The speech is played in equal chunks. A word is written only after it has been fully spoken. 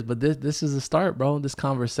But this is a start, bro. This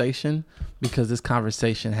conversation, because this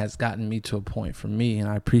conversation has gotten me to a point for me, and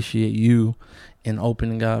I appreciate you in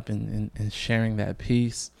opening up and sharing that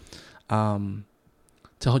piece.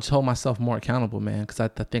 To hold myself more accountable, man, because I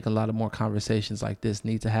think a lot of more conversations like this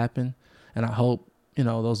need to happen, and I hope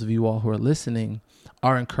those of you all who are listening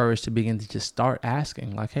are encouraged to begin to just start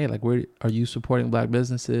asking, like, hey, like, where are you supporting Black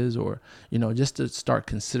businesses, or just to start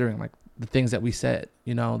considering like the things that we said,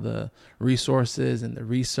 the resources and the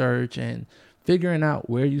research, and figuring out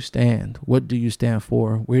where you stand, what do you stand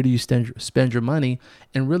for, where do you spend your money,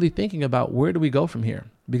 and really thinking about where do we go from here.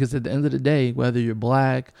 Because at the end of the day, whether you're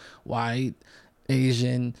Black, white,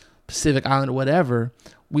 Asian, Pacific Islander, whatever,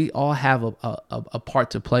 we all have a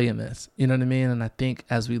part to play in this. You know what I mean? And I think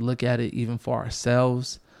as we look at it, even for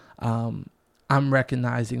ourselves, I'm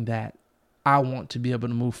recognizing that I want to be able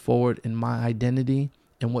to move forward in my identity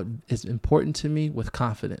and what is important to me with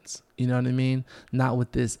confidence. You know what I mean? Not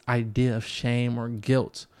with this idea of shame or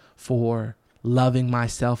guilt for loving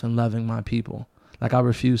myself and loving my people. Like, I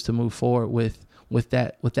refuse to move forward with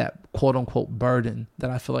that quote unquote burden that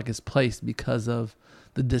I feel like is placed because of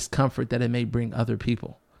the discomfort that it may bring other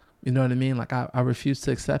people. You know what I mean? Like, I refuse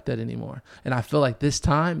to accept that anymore. And I feel like this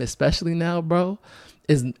time, especially now, bro,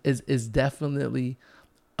 is definitely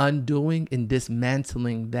undoing and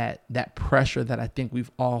dismantling that pressure that I think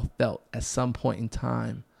we've all felt at some point in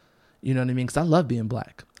time. You know what I mean? Because I love being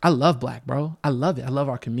Black. I love Black, bro. I love it. I love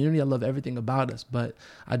our community. I love everything about us. But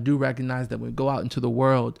I do recognize that when we go out into the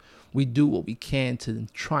world, we do what we can to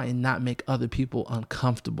try and not make other people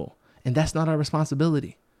uncomfortable. And that's not our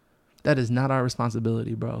responsibility. That is not our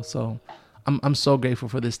responsibility, bro. So I'm so grateful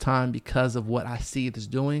for this time because of what I see it is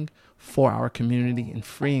doing for our community and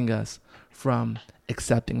freeing us from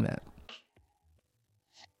accepting that.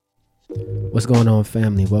 What's going on,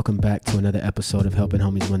 family? Welcome back to another episode of Helping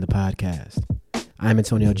Homies Win the podcast. I'm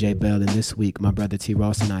Antonio J. Bell, and this week my brother T.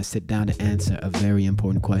 Ross and I sit down to answer a very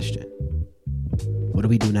important question. What do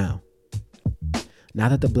we do now? Now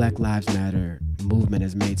that the Black Lives Matter movement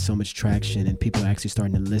has made so much traction and people are actually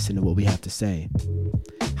starting to listen to what we have to say,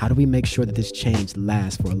 how do we make sure that this change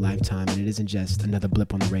lasts for a lifetime and it isn't just another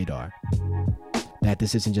blip on the radar? That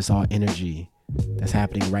this isn't just all energy that's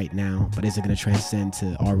happening right now, but isn't going to transcend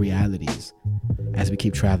to our realities as we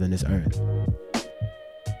keep traveling this earth.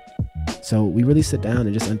 So we really sit down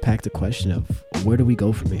and just unpack the question of where do we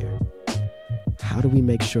go from here? How do we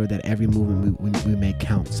make sure that every movement we make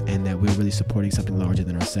counts and that we're really supporting something larger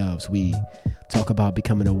than ourselves? We talk about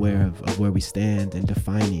becoming aware of where we stand and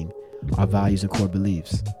defining our values and core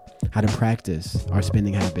beliefs, how to practice our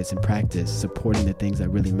spending habits and practice supporting the things that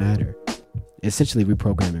really matter, essentially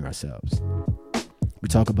reprogramming ourselves. We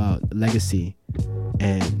talk about legacy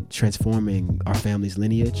and transforming our family's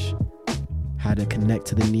lineage, how to connect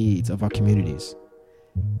to the needs of our communities,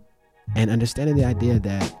 and understanding the idea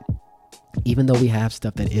that even though we have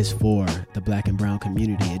stuff that is for the Black and brown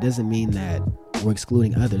community, it doesn't mean that we're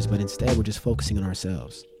excluding others, but instead we're just focusing on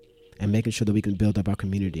ourselves and making sure that we can build up our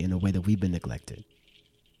community in a way that we've been neglected.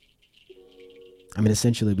 I mean,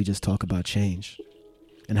 essentially, we just talk about change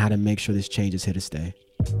and how to make sure this change is here to stay.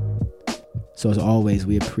 So as always,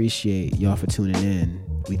 we appreciate y'all for tuning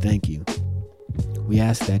in. We thank you. We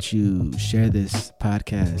ask that you share this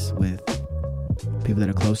podcast with people that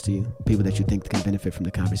are close to you, people that you think can benefit from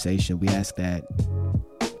the conversation. We ask that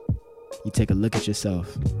you take a look at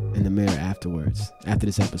yourself in the mirror afterwards, after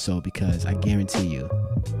this episode, because I guarantee you,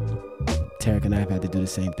 Tarek and I have had to do the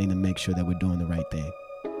same thing to make sure that we're doing the right thing.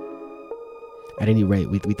 At any rate,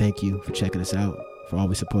 we thank you for checking us out, for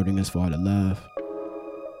always supporting us, for all the love.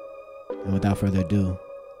 And without further ado,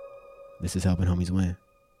 this is Helping Homies Win.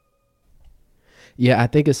 Yeah, I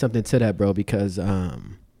think it's something to that, bro, because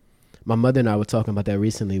my mother and I were talking about that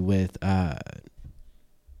recently with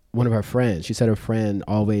one of her friends. She said her friend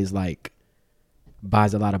always like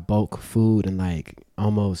buys a lot of bulk food and like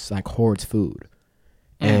almost like hoards food.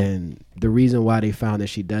 And the reason why they found that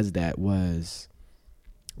she does that was,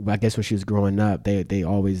 I guess when she was growing up, they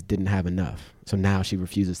always didn't have enough. So now she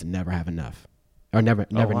refuses to never have enough, or never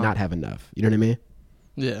not have enough. You know what I mean?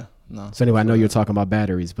 Yeah. No. So anyway, I know you're talking about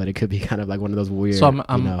batteries, but it could be kind of like one of those weird. So I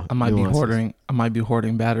might nuances. I might be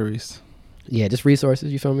hoarding batteries. Yeah, just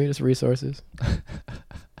resources. You feel me? Just resources.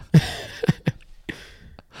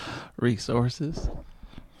 Resources.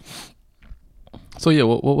 So yeah,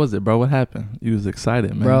 what was it, bro? What happened? You was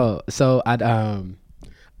excited, man. Bro, so I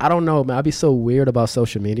don't know, man. I'd be so weird about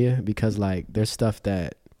social media because like there's stuff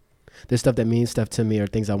that means stuff to me or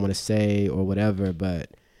things I want to say or whatever, but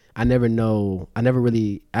I haven't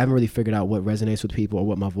really figured out what resonates with people or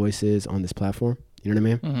what my voice is on this platform. You know what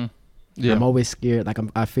I mean? Mm-hmm. Yeah. I'm always scared. Like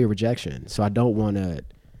I fear rejection. So I don't want to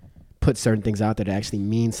put certain things out there that actually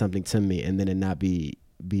mean something to me, and then it not be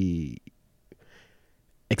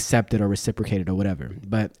accepted or reciprocated or whatever.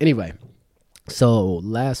 But anyway, so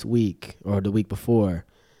last week or the week before,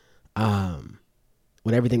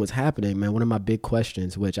 when everything was happening, man, one of my big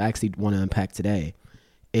questions, which I actually want to unpack today,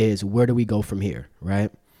 is where do we go from here,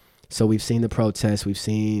 right? So we've seen the protests, we've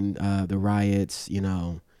seen the riots, you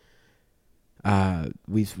know,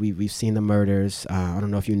 we've seen the murders. I don't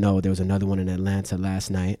know if you know, there was another one in Atlanta last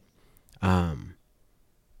night, and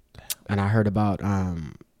I heard about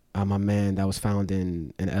my man that was found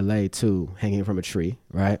in LA too, hanging from a tree,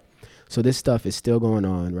 right? So this stuff is still going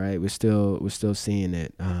on, right? We're still seeing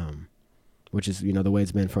it, which is, you know, the way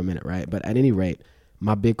it's been for a minute, right? But at any rate,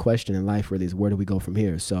 my big question in life really is, where do we go from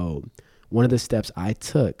here? So one of the steps I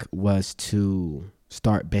took was to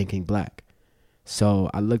start banking black. So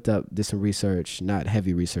I looked up, did some research, not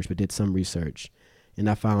heavy research, but did some research, and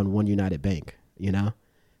I found One United Bank, you know?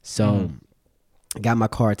 So I got my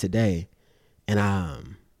card today,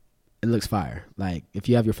 and it looks fire. Like, if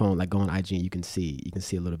you have your phone, like, go on IG, you can see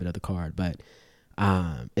a little bit of the card, but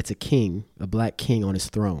it's a black king on his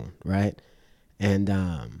throne, right?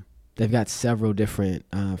 And they've got several different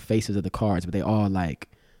faces of the cards, but they all, like,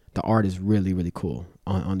 the art is really, really cool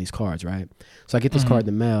on these cards, right? So I get this card in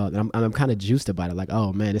the mail, and I'm kind of juiced about it. Like,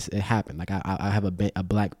 oh man, it happened. Like, I have a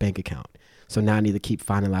black bank account, so now I need to keep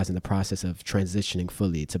finalizing the process of transitioning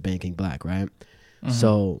fully to banking black, right?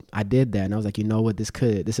 So I did that, and I was like, you know what, this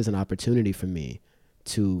is an opportunity for me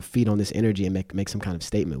to feed on this energy and make some kind of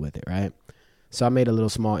statement with it, right? So I made a little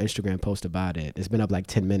small Instagram post about it. It's been up like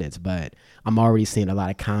 10 minutes, but I'm already seeing a lot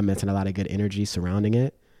of comments and a lot of good energy surrounding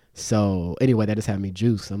it. So anyway, that just had me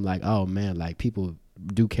juice. I'm like, oh man, like, people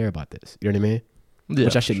do care about this. You know what I mean? Yeah,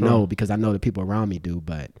 which I should know, because I know the people around me do,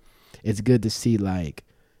 but it's good to see, like,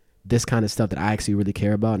 this kind of stuff that I actually really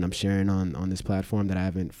care about, and I'm sharing on this platform that I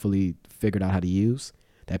haven't fully figured out how to use,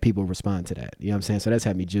 that people respond to that. You know what I'm saying? So that's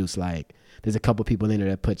had me juice. Like, there's a couple people in there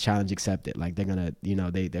that put challenge accepted. Like, they're gonna, you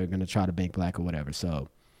know, they're gonna try to bank black or whatever. So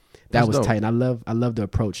that was tight. And I love the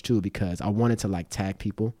approach too, because I wanted to, like, tag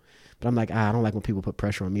people, but I'm like, I don't like when people put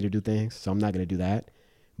pressure on me to do things, so I'm not gonna do that.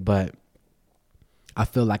 But I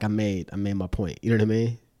feel like I made my point. You know what I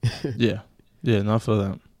mean? Yeah. No, I feel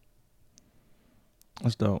that.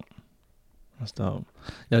 That's dope.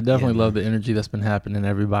 Yeah, I definitely love the energy that's been happening.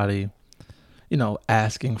 Everybody, you know,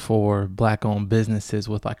 asking for black-owned businesses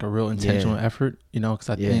with, like, a real intentional effort, you know, because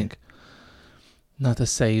I think, not to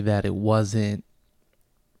say that it wasn't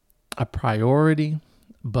a priority,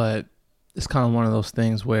 but it's kind of one of those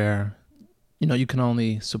things where, you know, you can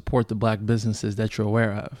only support the black businesses that you're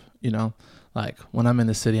aware of, you know. Like, when I'm in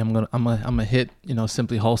the city, I'm gonna hit, you know,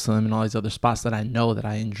 Simply Wholesome and all these other spots that I know that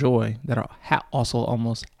I enjoy, that are also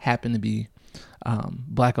almost happen to be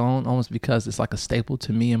black owned, almost because it's like a staple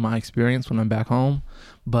to me in my experience when I'm back home.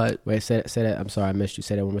 But wait, say that. I'm sorry, I missed you.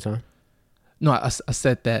 Say that one more time. No, I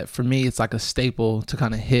said that for me, it's like a staple to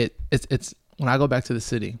kind of hit. It's when I go back to the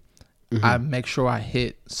city, I make sure I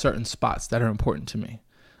hit certain spots that are important to me.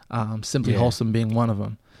 Simply Wholesome being one of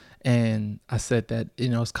them. And I said that, you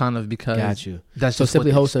know, it's kind of because that's so just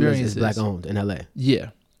Simply Wholesome is black owned in LA. Yeah.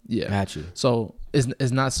 Got you. So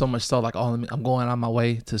it's not so much so like, oh, I'm going on my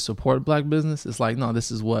way to support black business. It's like, no,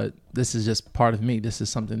 this is just part of me. This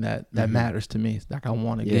is something that matters to me. Like, I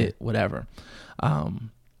want to get whatever.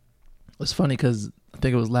 It's funny because I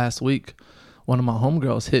think it was last week, one of my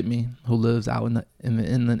homegirls hit me, who lives out in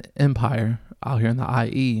the Empire out here in the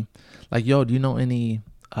IE. Like, yo, do you know any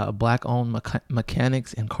black-owned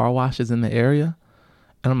mechanics and car washes in the area?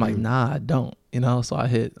 And I'm like, nah, I don't. You know, so I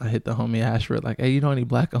hit the homie Ashford, like, hey, you know any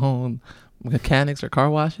black-owned mechanics or car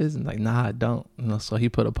washes? And like, nah, I don't. You know, so he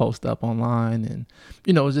put a post up online, and,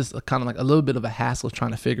 you know, it was just kind of like a little bit of a hassle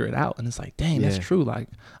trying to figure it out. And it's like, dang, that's true. Like,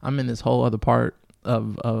 I'm in this whole other part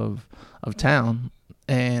of town,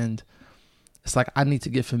 and it's like, I need to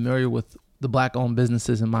get familiar with the black-owned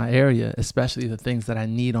businesses in my area, especially the things that I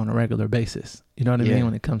need on a regular basis. You know what I mean?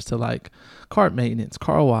 When it comes to, like, cart maintenance,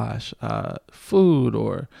 car wash, food,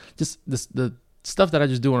 or just the stuff that I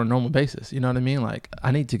just do on a normal basis. You know what I mean? Like, I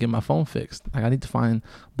need to get my phone fixed. Like, I need to find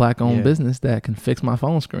black-owned business that can fix my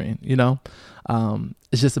phone screen, you know?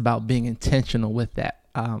 It's just about being intentional with that.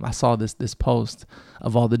 I saw this post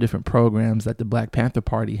of all the different programs that the Black Panther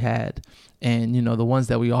Party had. And, you know, the ones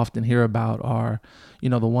that we often hear about are, you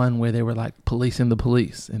know, the one where they were, like, policing the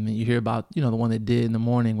police. And then you hear about, you know, the one they did in the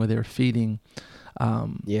morning where they were feeding,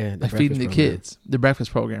 like, feeding the kids, the breakfast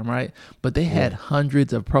program, right? But they had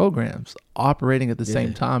hundreds of programs operating at the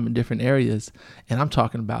same time in different areas. And I'm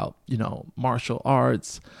talking about, you know, martial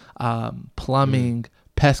arts, plumbing,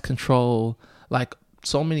 pest control, like,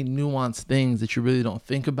 so many nuanced things that you really don't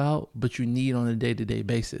think about, but you need on a day-to-day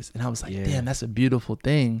basis. And I was like, damn, that's a beautiful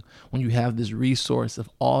thing when you have this resource of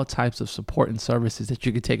all types of support and services that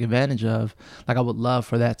you could take advantage of. Like, I would love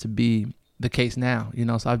for that to be the case now, you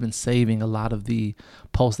know. So I've been saving a lot of the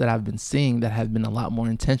posts that I've been seeing that have been a lot more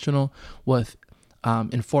intentional with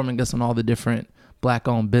informing us on all the different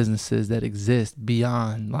Black-owned businesses that exist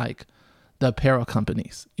beyond like the apparel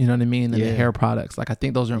companies, you know what I mean? And the hair products. Like, I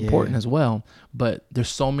think those are important as well, but there's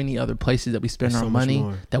so many other places that we spend our money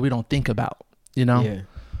that we don't think about, you know?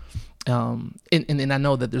 And I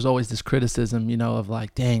know that there's always this criticism, you know, of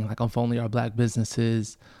like, dang, like if only our Black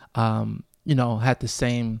businesses, you know, had the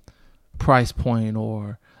same price point,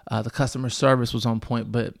 or the customer service was on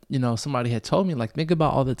point. But, you know, somebody had told me, like, think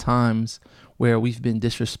about all the times where we've been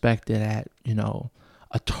disrespected at, you know,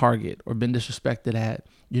 a Target, or been disrespected at,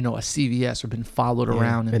 you know, a CVS, or been followed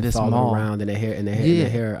around in this mall. Around in the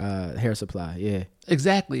hair supply. Yeah,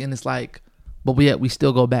 exactly. And it's like, but we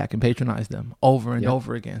still go back and patronize them over and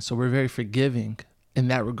over again. So we're very forgiving in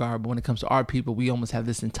that regard. But when it comes to our people, we almost have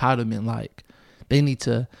this entitlement, like they need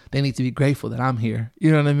to be grateful that I'm here.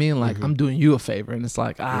 You know what I mean? Like, I'm doing you a favor, and it's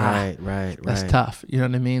like, right. That's tough. You know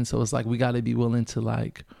what I mean? So it's like, we got to be willing to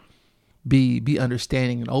like be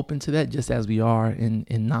understanding and open to that, just as we are in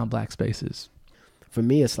non-Black spaces. For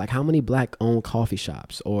me, it's like, how many Black-owned coffee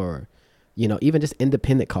shops, or, you know, even just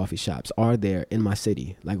independent coffee shops are there in my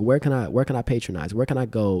city? Like, where can I patronize? Where can I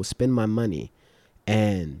go spend my money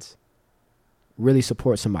and really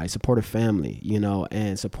support somebody, support a family, you know,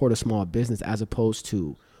 and support a small business, as opposed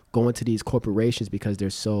to going to these corporations because they're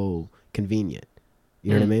so convenient?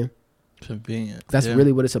 You know what I mean? Convenient. That's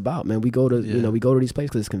really what it's about, man. We go to you know, we go to these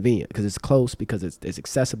places because it's convenient, because it's close, because it's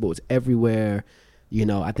accessible, it's everywhere. You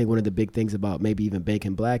know, I think one of the big things about maybe even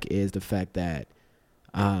Banking Black is the fact that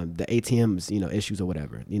the ATMs, you know, issues or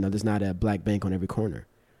whatever. You know, there's not a Black bank on every corner,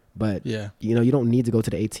 but you know, you don't need to go to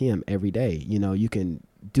the ATM every day. You know, you can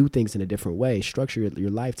do things in a different way, structure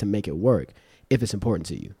your life to make it work if it's important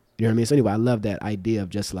to you. You know what I mean? So anyway, I love that idea of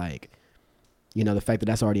just like, you know, the fact that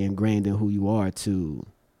that's already ingrained in who you are, to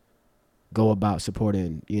go about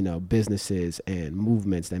supporting, you know, businesses and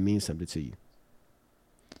movements that mean something to you.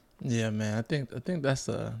 Yeah, man. I think that's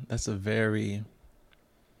a very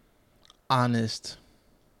honest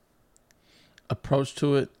approach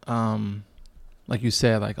to it. Like you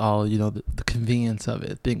said, like, oh, you know, the convenience of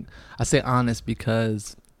it. I say honest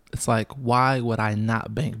because it's like, why would I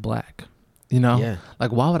not bank Black? You know,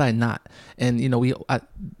 like, why would I not? And, you know, let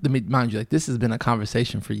me mind you, like, this has been a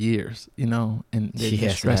conversation for years, you know, and they're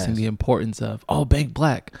stressing the importance of, bank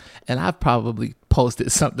Black. And I've probably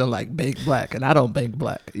posted something like bank Black, and I don't bank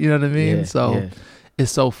Black. You know what I mean?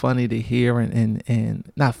 It's so funny to hear,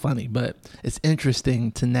 and not funny, but it's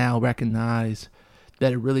interesting to now recognize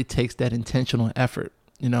that it really takes that intentional effort,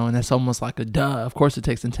 you know, and that's almost like a duh. Of course it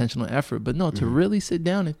takes intentional effort, but no, to really sit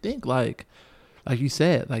down and think, like you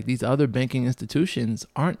said, like, these other banking institutions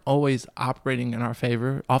aren't always operating in our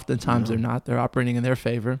favor. Oftentimes they're not. They're operating in their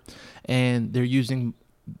favor, and they're using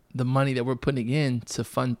the money that we're putting in to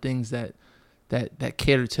fund things that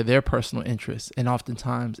cater to their personal interests. And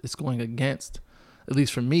oftentimes it's going against, at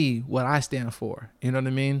least for me, what I stand for. You know what I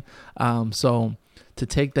mean? So to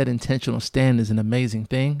take that intentional stand is an amazing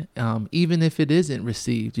thing, even if it isn't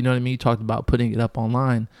received. You know what I mean? You talked about putting it up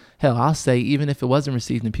online. Hell, I'll say, even if it wasn't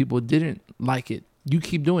received and people didn't like it, you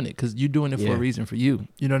keep doing it because you're doing it for a reason, for you.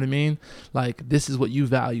 You know what I mean? Like, this is what you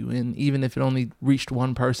value. And even if it only reached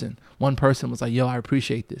one person was like, yo, I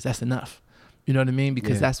appreciate this. That's enough. You know what I mean?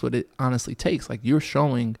 Because that's what it honestly takes. Like, you're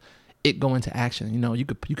showing it go into action. You know, you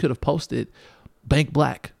could have posted Bank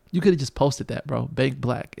Black. You could have just posted that, bro, Bank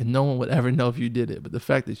Black, and no one would ever know if you did it. But the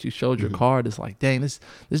fact that you showed your card is like, dang, this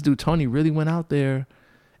dude Tony really went out there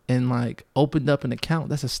and like opened up an account.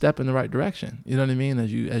 That's a step in the right direction. You know what I mean?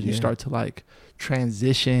 As you start to like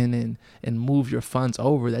transition and move your funds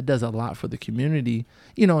over, that does a lot for the community.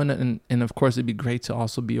 You know, and of course it'd be great to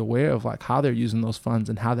also be aware of like how they're using those funds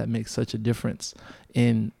and how that makes such a difference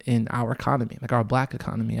in our economy, like our Black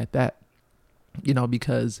economy at that. You know,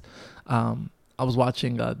 because I was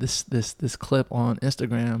watching this clip on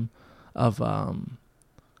Instagram of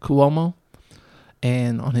Cuomo,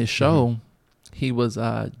 and on his show, he was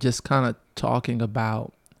just kind of talking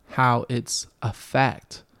about how it's a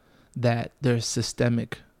fact that there's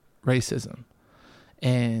systemic racism,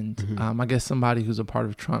 and I guess somebody who's a part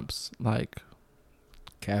of Trump's like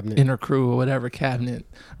cabinet, inner crew or whatever cabinet,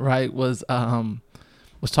 right, was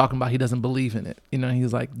talking about he doesn't believe in it. You know,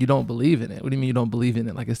 he's like, you don't believe in it? What do you mean you don't believe in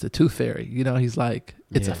it? Like, it's the tooth fairy. You know, he's like,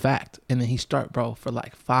 it's a fact. And then he for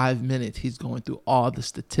like 5 minutes, he's going through all the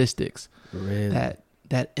statistics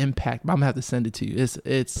that impact. I'm gonna have to send it to you. It's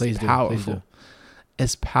Please do, powerful. please do.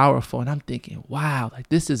 It's powerful, and I'm thinking, wow, like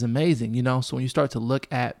this is amazing, you know. So when you start to look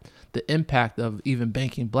at the impact of even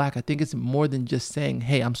banking black, I think it's more than just saying,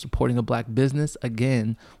 hey, I'm supporting a black business,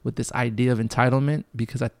 again, with this idea of entitlement,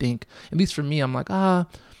 because I think, at least for me, I'm like,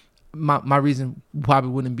 my reason probably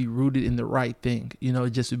wouldn't be rooted in the right thing, you know.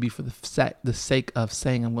 It just would be for the sake of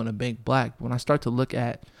saying I'm going to bank black. When I start to look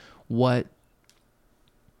at what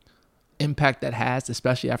impact that has,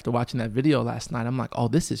 especially after watching that video last night, I'm like, oh,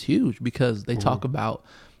 this is huge, because they talk about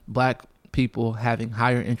black people having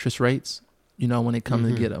higher interest rates, you know, when they come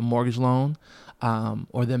to get a mortgage loan,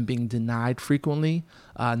 or them being denied frequently,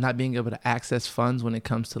 not being able to access funds when it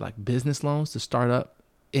comes to like business loans to start up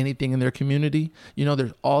anything in their community. You know,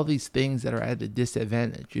 there's all these things that are at a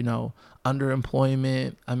disadvantage, you know,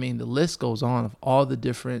 underemployment. I mean, the list goes on of all the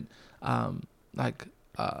different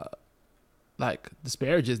like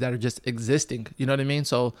disparages that are just existing, you know what I mean?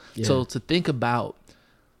 So to think about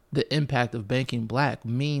the impact of banking black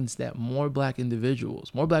means that more black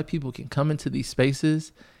individuals, more black people can come into these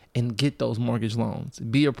spaces and get those mortgage loans,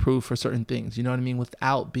 be approved for certain things, you know what I mean,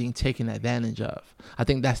 without being taken advantage of. I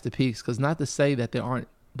think that's the piece, because not to say that there aren't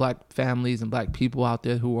black families and black people out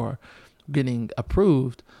there who are getting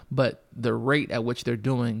approved, but the rate at which they're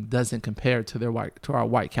doing doesn't compare to our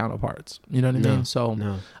white counterparts. You know what I mean?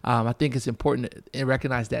 So I think it's important to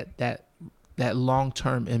recognize that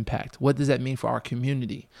long-term impact. What does that mean for our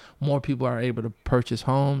community? More people are able to purchase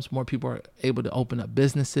homes. More people are able to open up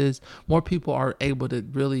businesses. More people are able to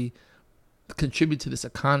really contribute to this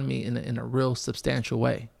economy in a real substantial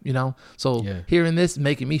way, you know? So hearing this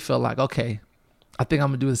making me feel like, okay, I think I'm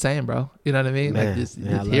gonna do the same, bro. You know what I mean? Man, like just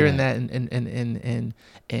hearing that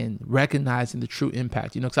and recognizing the true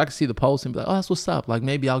impact, you know, because I can see the post and be like, oh, that's what's up. Like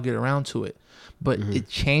maybe I'll get around to it. But it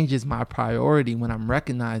changes my priority when I'm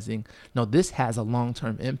recognizing, no, this has a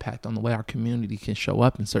long-term impact on the way our community can show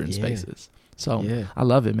up in certain spaces. So I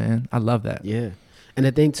love it, man. I love that. Yeah. And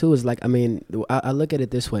the thing too is like, I mean, I look at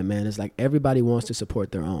it this way, man. It's like everybody wants to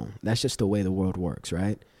support their own. That's just the way the world works,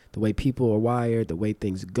 right? The way people are wired, the way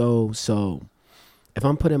things go. So if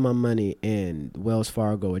I'm putting my money in Wells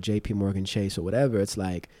Fargo or JP Morgan Chase or whatever, it's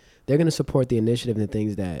like they're going to support the initiative and the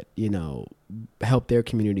things that, you know, help their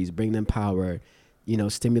communities, bring them power, you know,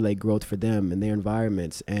 stimulate growth for them and their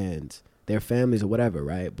environments and their families or whatever,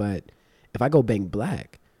 right? But if I go bank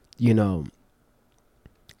black, you know,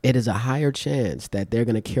 it is a higher chance that they're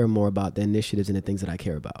going to care more about the initiatives and the things that I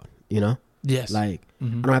care about, you know? Yes. Like, I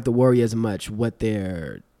don't have to worry as much what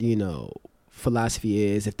their, you know, philosophy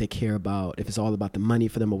is, if they care about, if it's all about the money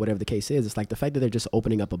for them or whatever the case is. It's like the fact that they're just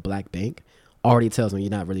opening up a black bank already tells me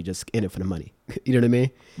you're not really just in it for the money. You know what I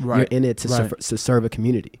mean? Right. You're in it to serve a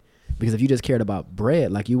community. Because if you just cared about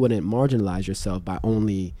bread, like you wouldn't marginalize yourself by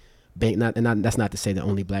only bank. That's not to say that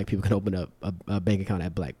only black people can open up a bank account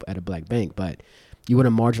at a black bank, but you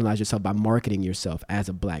wouldn't marginalize yourself by marketing yourself as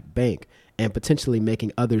a black bank and potentially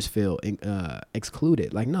making others feel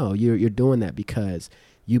excluded. Like, no, you're doing that because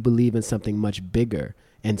you believe in something much bigger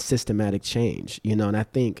and systematic change, you know? And I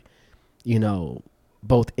think, you know,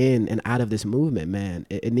 both in and out of this movement, man,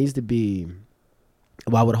 it needs to be,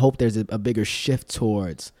 well, I would hope there's a bigger shift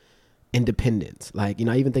towards independence. Like, you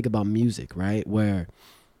know, I even think about music, right? Where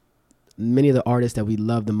many of the artists that we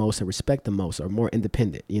love the most and respect the most are more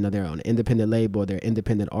independent. You know, they're on an independent label, they're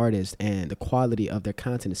independent artists, and the quality of their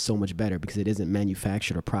content is so much better because it isn't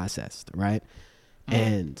manufactured or processed, right?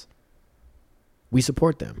 And we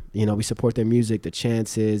support them. You know, we support their music, the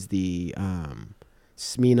Chances, the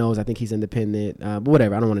Sminos, I think he's independent, but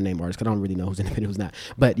whatever. I don't want to name artists because I don't really know who's independent, who's not.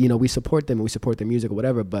 But, you know, we support them and we support their music or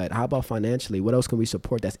whatever. But how about financially? What else can we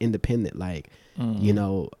support that's independent? Like, you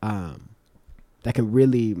know, that can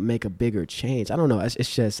really make a bigger change. I don't know.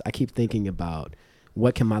 It's just, I keep thinking about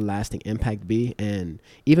what can my lasting impact be? And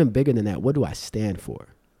even bigger than that, what do I stand for?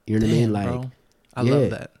 You know what I mean? Like, bro. I love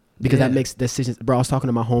that. Because that makes decisions. Bro, I was talking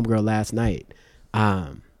to my homegirl last night.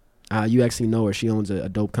 You actually know her. She owns a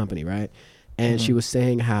dope company, right? And she was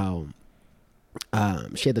saying how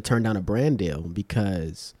she had to turn down a brand deal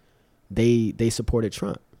because they supported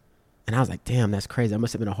Trump. And I was like, damn, that's crazy. That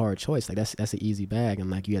must have been a hard choice. Like, that's an easy bag. And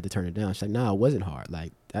like, you had to turn it down. She's like, no, it wasn't hard.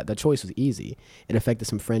 Like, the choice was easy. It affected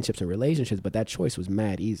some friendships and relationships, but that choice was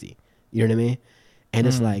mad easy. You know what I mean? And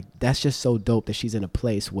it's like, that's just so dope that she's in a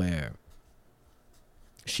place where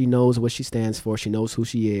she knows what she stands for. She knows who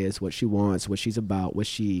she is, what she wants, what she's about, what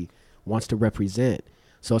she wants to represent.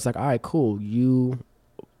 So it's like, all right, cool. You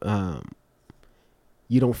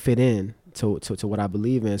don't fit in to what I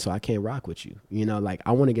believe in, so I can't rock with you. You know, like,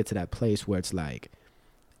 I want to get to that place where it's like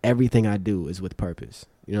everything I do is with purpose.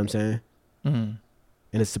 You know what I'm saying?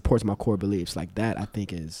 and it supports my core beliefs. Like that, I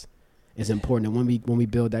think is important. And when we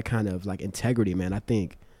build that kind of like integrity, man, I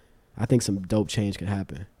think some dope change could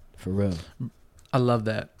happen for real. I love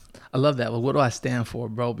that. Well, what do I stand for,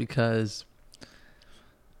 bro? Because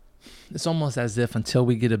it's almost as if until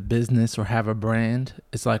we get a business or have a brand,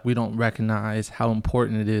 it's like we don't recognize how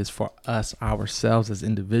important it is for us ourselves as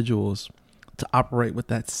individuals to operate with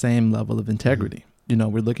that same level of integrity. You know,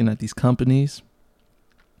 we're looking at these companies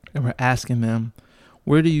and we're asking them,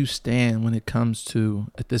 where do you stand when it comes to,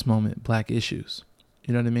 at this moment, Black issues?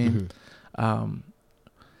 You know what I mean?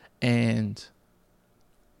 And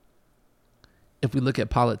if we look at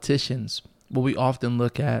politicians, what we often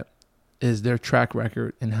look at is their track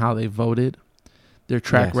record and how they voted, their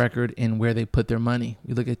track record and where they put their money.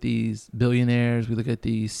 We look at these billionaires, we look at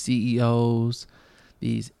these CEOs,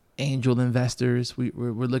 these angel investors. We're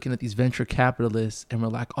looking at these venture capitalists, and we're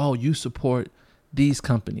like, oh, you support these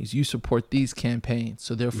companies, you support these campaigns,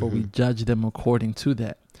 so therefore we judge them according to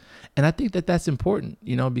that. And I think that that's important,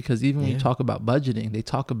 you know, because even when you talk about budgeting, they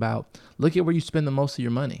talk about, look at where you spend the most of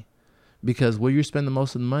your money. Because where you spend the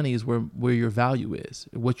most of the money is where your value is,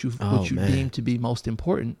 what you deem to be most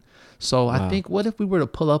important. So I think, what if we were to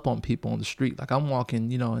pull up on people on the street? Like I'm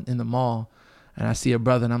walking, you know, in the mall, and I see a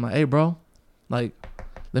brother, and I'm like, hey, bro, like,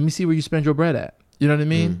 let me see where you spend your bread at. You know what I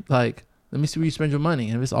mean? Like, let me see where you spend your money.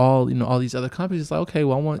 And if it's all, you know, all these other companies, it's like, okay,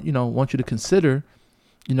 well, I want you to consider,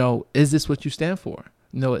 you know, is this what you stand for?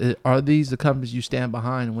 You know, are these the companies you stand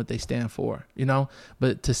behind and what they stand for, you know?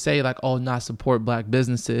 But to say like, oh, not support Black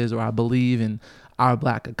businesses, or I believe in our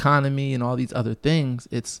Black economy and all these other things,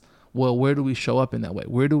 it's, well, where do we show up in that way?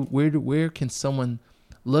 Where can someone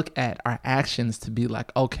look at our actions to be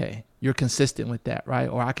like, okay, you're consistent with that, right?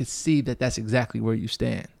 Or I could see that that's exactly where you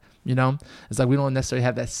stand, you know? It's like we don't necessarily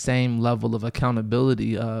have that same level of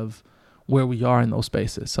accountability of where we are in those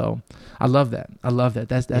spaces. So I love that.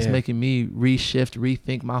 That's making me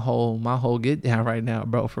rethink my whole get down right now,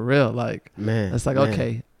 bro, for real. Like, man, it's like,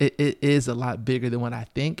 okay, it is a lot bigger than what I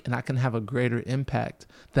think, and I can have a greater impact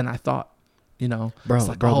than I thought, you know? Bro, it's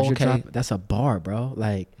like, bro, oh, okay. That's a bar, bro.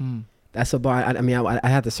 Like, that's a bar. I mean, I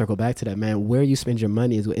have to circle back to that, man. Where you spend your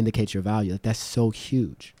money is what indicates your value. Like, that's so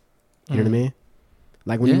huge. You know what I mean?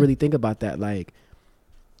 Like, when you really think about that, like,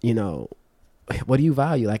 you know, what do you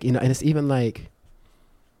value? Like, you know, and it's even like,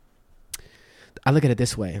 I look at it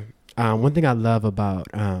this way. One thing I love about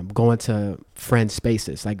going to friend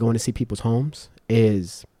spaces, like going to see people's homes,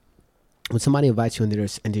 is when somebody invites you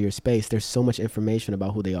into your space, there's so much information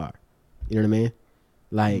about who they are. You know what I mean?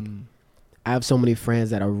 Like, I have so many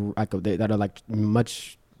friends that are like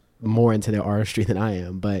much more into their artistry than I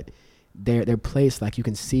am, but their place, like, you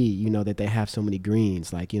can see, you know, that they have so many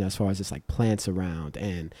greens, like, you know, as far as just like plants around,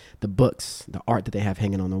 and the books, the art that they have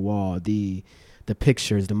hanging on the wall, the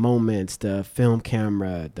pictures, the moments, the film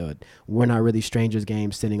camera, the We're Not Really Strangers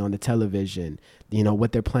game sitting on the television, you know,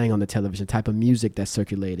 what they're playing on the television, type of music that's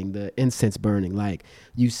circulating, the incense burning. Like,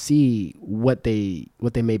 you see what they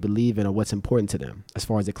may believe in or what's important to them as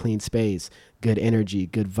far as a clean space, good energy,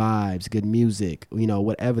 good vibes, good music, you know,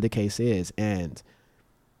 whatever the case is. And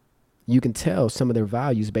you can tell some of their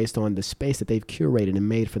values based on the space that they've curated and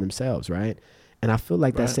made for themselves, right? And I feel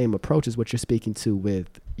like that same approach is what you're speaking to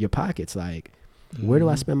with your pockets. Like, where do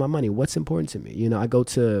I spend my money? What's important to me? You know, I go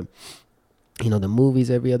to, you know, the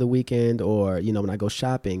movies every other weekend, or, you know, when I go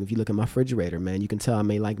shopping, if you look at my refrigerator, man, you can tell I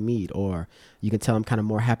may like meat, or you can tell I'm kind of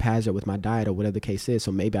more haphazard with my diet, or whatever the case is.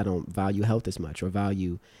 So maybe I don't value health as much, or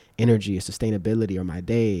value energy or sustainability, or my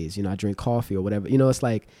days. You know, I drink coffee or whatever. You know, it's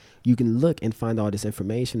like you can look and find all this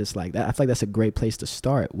information. It's like that. I feel like that's a great place to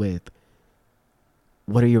start with.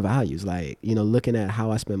 What are your values? Like, you know, looking at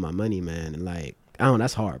how I spend my money, man, and like, I don't know,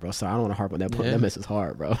 that's hard, bro. So I don't want to harp on that point. That mess is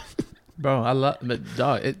hard, bro. Bro, I love, but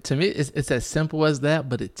dog, to me, it's as simple as that,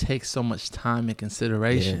 but it takes so much time and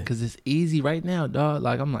consideration, because it's easy right now, dog.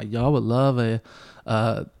 Like, I'm like, y'all would love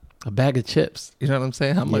a bag of chips. You know what I'm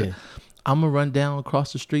saying? I'm like, I'm gonna run down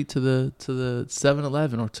across the street to the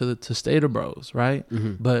 7-Eleven or to Stater Bros, right?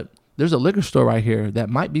 But there's a liquor store right here that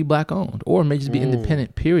might be Black owned, or may just be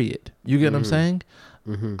independent. Period. You get what I'm saying?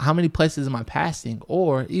 How many places am I passing?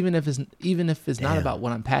 Or even if it's not about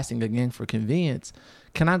what I'm passing, again, for convenience,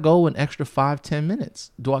 can I go an extra 5-10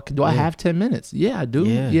 minutes? Do I have 10 minutes? Yeah, I do.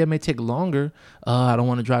 Yeah, it may take longer. I don't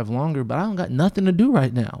want to drive longer, but I don't got nothing to do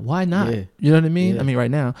right now. Why not? You know what I mean? I mean,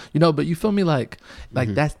 right now, you know, but you feel me? Like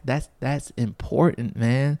that's important,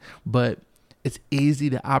 man. But it's easy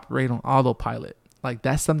to operate on autopilot. Like,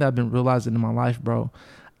 that's something I've been realizing in my life, bro.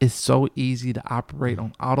 It's so easy to operate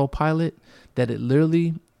on autopilot that it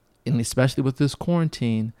literally, and especially with this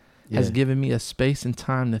quarantine, has given me a space and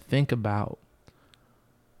time to think about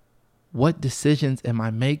what decisions am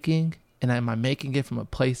I making? And am I making it from a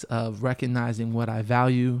place of recognizing what I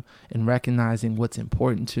value and recognizing what's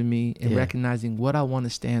important to me and recognizing what I want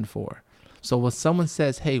to stand for? So when someone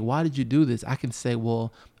says, hey, why did you do this? I can say,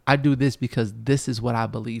 well, I do this because this is what I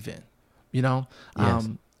believe in, you know? Yes.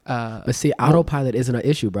 But see, autopilot isn't an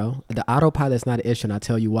issue, bro. The autopilot's not an issue, and I'll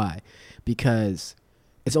tell you why. Because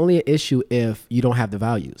it's only an issue if you don't have the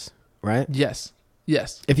values, right? Yes.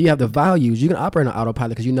 If you have the values, you can operate on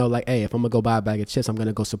autopilot because you know, like, hey, if I'm going to go buy a bag of chips, I'm going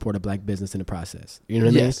to go support a black business in the process. You know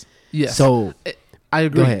what I mean? Yes. So I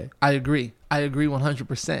agree. Go ahead. I agree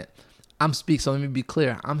 100%. So let me be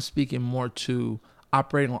clear. I'm speaking more to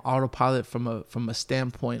operating on autopilot from a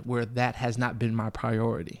standpoint where that has not been my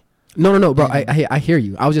priority. No, bro. I hear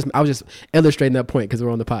you. I was just illustrating that point because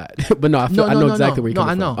we're on the pod. But no, I know exactly where you're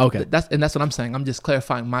coming from. Okay, that's what I'm saying. I'm just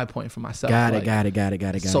clarifying my point for myself. Got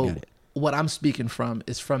it. So what I'm speaking from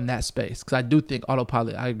is from that space because I do think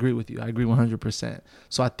autopilot. I agree with you. I agree 100%.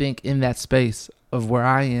 So I think in that space of where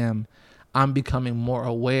I am, I'm becoming more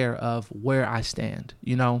aware of where I stand.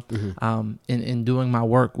 You know, in doing my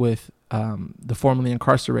work with the formerly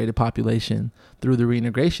incarcerated population through the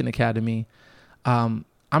Reintegration Academy. I'm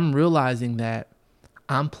realizing that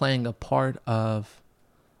I'm playing a part of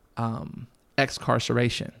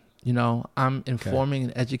excarceration. You know, I'm informing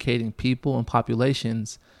and educating people and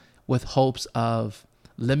populations with hopes of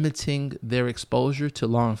limiting their exposure to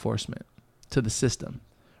law enforcement, to the system,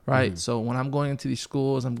 right? So when I'm going into these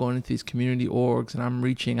schools, I'm going into these community orgs, and I'm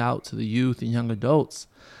reaching out to the youth and young adults,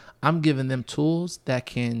 I'm giving them tools that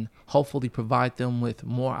can hopefully provide them with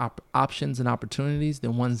more options and opportunities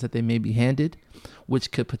than ones that they may be handed,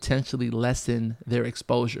 which could potentially lessen their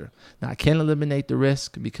exposure. Now, I can't eliminate the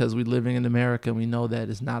risk because we're living in America and we know that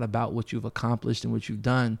it's not about what you've accomplished and what you've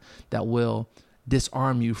done that will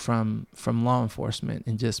disarm you from law enforcement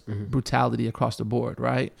and just brutality across the board,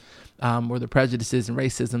 right? Or the prejudices and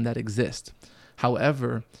racism that exist.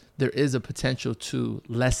 However, there is a potential to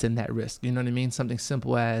lessen that risk. You know what I mean? Something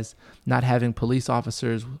simple as not having police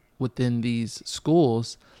officers within these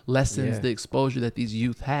schools lessens the exposure that these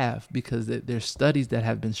youth have because there's studies that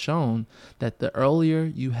have been shown that the earlier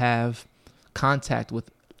you have contact with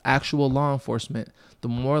actual law enforcement, the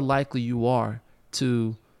more likely you are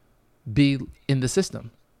to be in the system.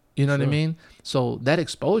 You know what I mean? So that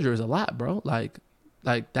exposure is a lot, bro. Like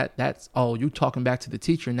that's, oh, you talking back to the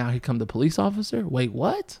teacher. Now here come the police officer. Wait,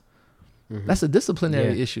 what? That's a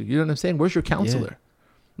disciplinary issue. You know what I'm saying? Where's your counselor?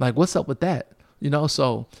 Like, what's up with that? You know,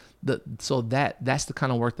 so that's the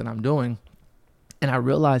kind of work that I'm doing. And I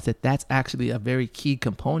realized that that's actually a very key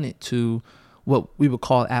component to what we would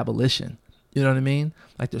call abolition. You know what I mean?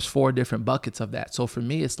 Like there's 4 different buckets of that. So for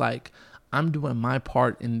me, it's like, I'm doing my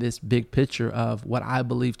part in this big picture of what I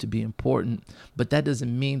believe to be important, but that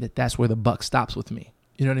doesn't mean that that's where the buck stops with me.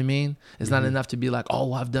 You know what I mean? It's not enough to be like,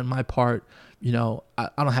 oh, I've done my part. You know, I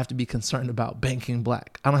don't have to be concerned about banking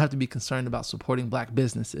black. I don't have to be concerned about supporting black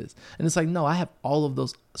businesses. And it's like, no, I have all of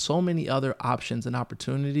those, so many other options and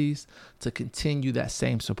opportunities to continue that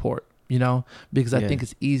same support, you know, because I think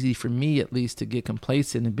it's easy for me at least to get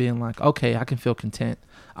complacent and being like, okay, I can feel content.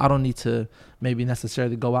 I don't need to maybe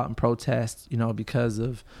necessarily go out and protest, you know, because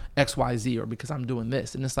of X, Y, Z, or because I'm doing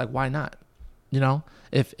this. And it's like, why not? You know,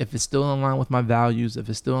 if it's still in line with my values, if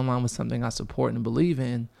it's still in line with something I support and believe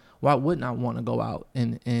in, why wouldn't I want to go out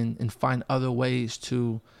and find other ways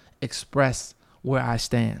to express where I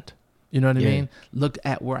stand? You know what I mean? Look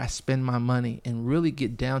at where I spend my money and really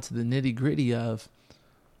get down to the nitty gritty of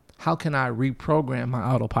how can I reprogram my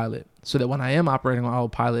autopilot so that when I am operating on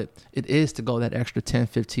autopilot, it is to go that extra 10,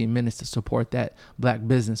 15 minutes to support that black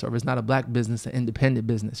business, or if it's not a black business, an independent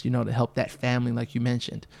business, you know, to help that family like you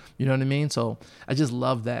mentioned. You know what I mean? So I just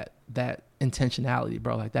love that intentionality,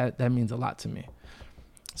 bro. Like that means a lot to me.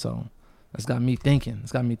 So that's got me thinking.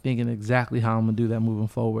 It's got me thinking exactly how I'm going to do that moving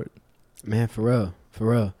forward. Man, for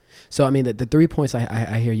real. So, I mean, the 3 points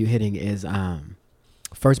I hear you hitting is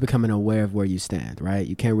first, becoming aware of where you stand, right?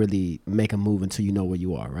 You can't really make a move until you know where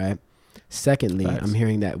you are, right? Secondly, Facts. I'm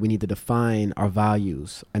hearing that we need to define our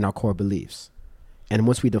values and our core beliefs. And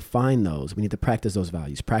once we define those, we need to practice those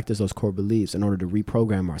values, practice those core beliefs in order to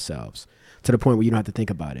reprogram ourselves to the point where you don't have to think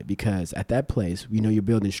about it. Because at that place, you know, you're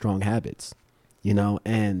building strong habits, you know,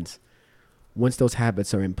 and once those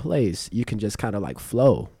habits are in place, you can just kind of like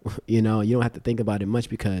flow, you know, you don't have to think about it much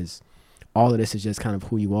because all of this is just kind of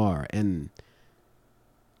who you are. And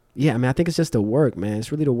yeah, I mean, I think it's just the work, man.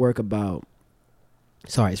 It's really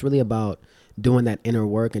it's really about doing that inner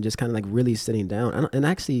work and just kind of like really sitting down. And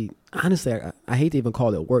actually, honestly, I hate to even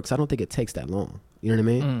call it work, 'cause I don't think it takes that long. You know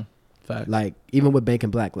what I mean? Facts. Like even with Bank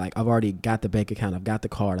and Black, like I've already got the bank account, I've got the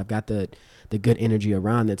card, I've got the good energy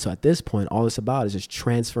around it. So at this point, all it's about is just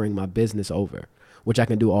transferring my business over, which I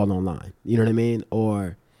can do all online. You know what I mean?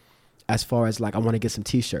 Or as far as like I want to get some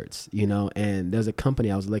T-shirts, you know, and there's a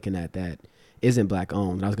company I was looking at that isn't Black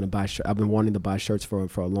owned. And I was gonna buy. I've been wanting to buy shirts for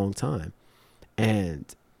a long time,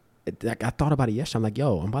 and I thought about it yesterday. I'm like,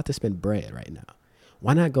 yo, I'm about to spend bread right now.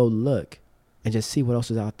 Why not go look and just see what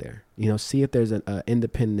else is out there? You know, see if there's an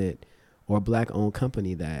independent or Black-owned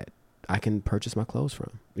company that I can purchase my clothes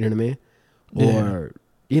from. You know what I mean? Yeah. Or,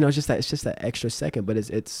 you know, it's just that extra second. But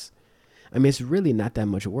it's really not that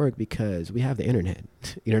much work because we have the internet.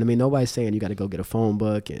 You know what I mean? Nobody's saying you got to go get a phone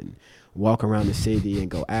book and walk around the city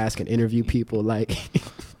and go ask and interview people. Like,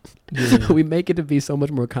 we make it to be so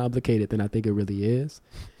much more complicated than I think it really is.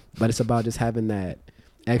 But it's about just having that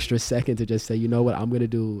extra second to just say, you know what, I'm going to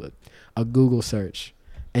do a Google search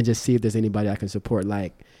and just see if there's anybody I can support.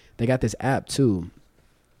 Like, they got this app too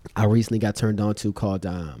I recently got turned on to called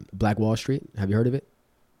Black Wall Street. Have you heard of it?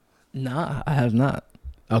 Nah, I have not.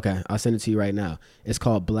 Okay, I'll send it to you right now. It's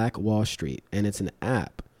called Black Wall Street, and it's an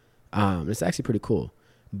app. It's actually pretty cool,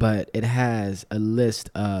 but it has a list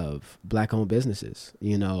of Black-owned businesses,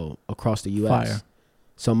 you know, across the U.S. Fire.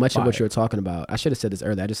 So much Fire. of what you're talking about, I should have said this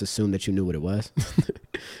earlier. I just assumed that you knew what it was,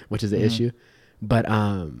 which is the issue. But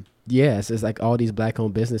yeah, it's like all these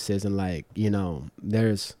Black-owned businesses, and like, you know,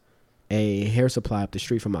 there's a hair supply up the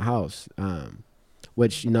street from my house,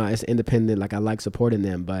 which, you know, it's independent. Like, I like supporting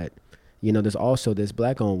them, but you know, there's also this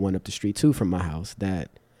Black-owned one up the street too from my house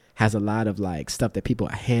that has a lot of like stuff that people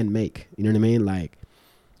hand make. You know what I mean? Like,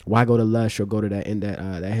 why go to Lush or go to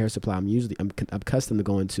that hair supply I'm accustomed to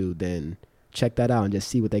going to? Then check that out and just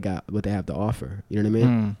see what they have to offer. You know what I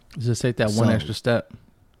mean? Just take that one extra step.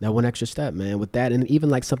 That one extra step, man. With that, and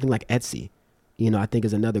even like something like Etsy, you know, I think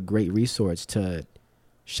is another great resource to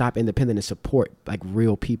shop independent and support like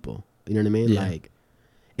real people. You know what I mean? Yeah. Like,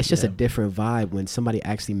 it's just a different vibe when somebody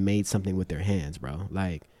actually made something with their hands, bro.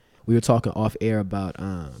 Like, we were talking off air about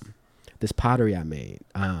this pottery I made.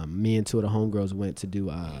 Me and two of the homegirls went to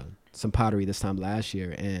do some pottery this time last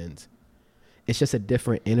year, and it's just a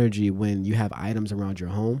different energy when you have items around your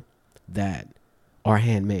home that are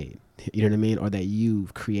handmade. You know what I mean? Or that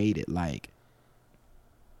you've created. Like,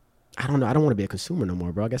 I don't know. I don't want to be a consumer no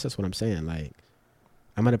more, bro. I guess that's what I'm saying. Like,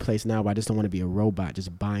 I'm at a place now where I just don't want to be a robot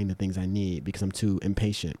just buying the things I need because I'm too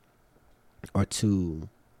impatient or I'm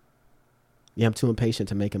too impatient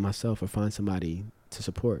to make it myself or find somebody to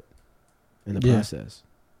support in the process.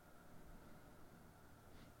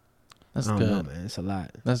 That's I good. don't know, man. It's a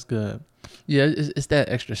lot. That's good. Yeah, it's that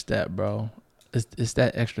extra step, bro. It's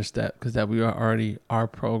that extra step because that we are already, our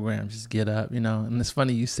program just get up, you know. And it's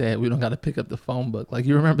funny you said we don't got to pick up the phone book. Like,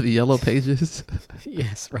 you remember the Yellow Pages?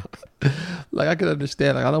 Yes, bro. Like, I can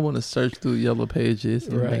understand. Like, I don't want to search through Yellow Pages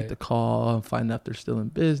and Right. make the call and find out if they're still in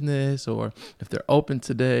business or if they're open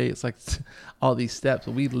today. It's like all these steps.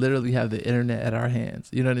 We literally have the internet at our hands.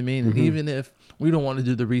 You know what I mean? And even if we don't want to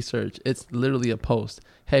do the research, it's literally a post.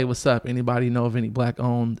 Hey, what's up? Anybody know of any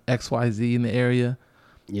Black-owned XYZ in the area?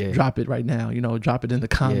 Yeah. Drop it right now, you know, drop it in the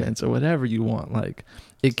comments or whatever you want. Like,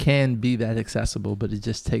 it can be that accessible, but it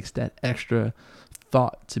just takes that extra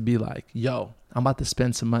thought to be like, yo, I'm about to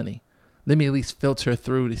spend some money. Let me at least filter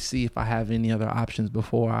through to see if I have any other options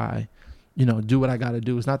before I, you know, do what I got to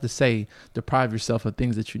do. It's not to say deprive yourself of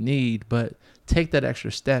things that you need, but take that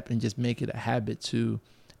extra step and just make it a habit to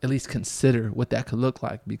at least consider what that could look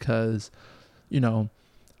like. Because, you know,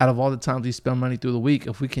 out of all the times we spend money through the week,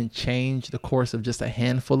 if we can change the course of just a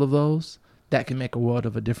handful of those, that can make a world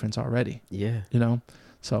of a difference already. Yeah. You know?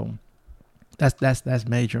 So that's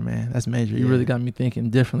major, man. That's major. You Yeah. really got me thinking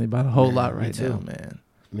differently about a whole Man, lot me right too. now, man.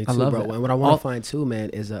 Me I too, love bro. that. And what I want to find too, man,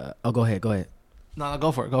 is go ahead. No,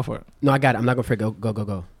 go for it. No, I got it. I'm not gonna forget.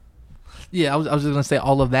 Go. Yeah, I was just gonna say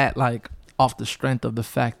all of that, like, off the strength of the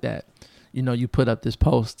fact that, you know, you put up this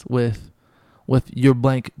post with your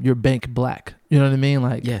bank black. You know what I mean?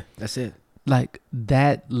 Like, Yeah, that's it. like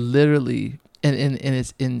that literally, and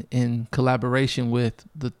it's in collaboration with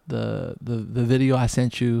the video I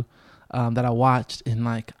sent you that I watched, and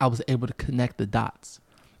like I was able to connect the dots.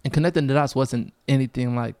 And connecting the dots wasn't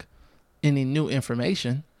anything like any new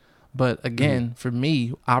information. But again, for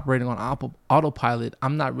me, operating on autopilot,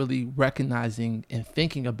 I'm not really recognizing and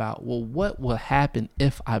thinking about, well, what will happen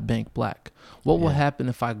if I bank black? What will happen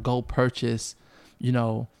if I go purchase, you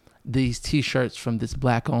know, these T-shirts from this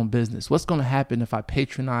Black-owned business? What's going to happen if I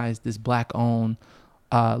patronize this Black-owned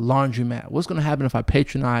laundromat? What's going to happen if I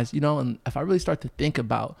patronize, you know, and if I really start to think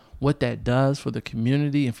about what that does for the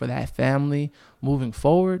community and for that family moving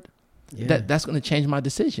forward, that's going to change my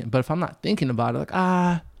decision. But if I'm not thinking about it,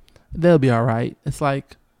 like, they'll be all right. It's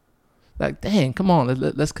like, dang, come on,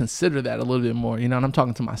 let's consider that a little bit more, and I'm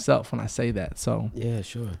talking to myself when I say that. So yeah,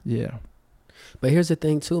 sure. Yeah. But here's the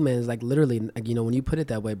thing too, man. It's like literally, when you put it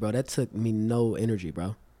that way, bro, that took me no energy,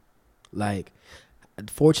 bro. Like,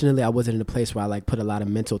 fortunately, I wasn't in a place where I like put a lot of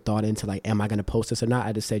mental thought into like, am I going to post this or not?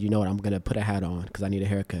 I just said, you know what, I'm going to put a hat on because I need a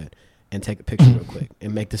haircut and take a picture real quick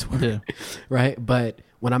and make this work. Yeah. Right. But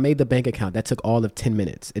when I made the bank account, that took all of 10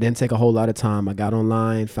 minutes. It didn't take a whole lot of time. I got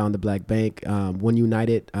online, found the black bank, One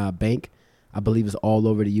United Bank, I believe is all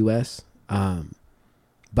over the U.S.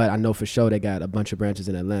 But I know for sure they got a bunch of branches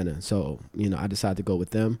in Atlanta. So, I decided to go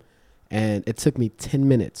with them. And it took me 10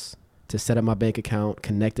 minutes to set up my bank account,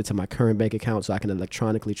 connect it to my current bank account so I can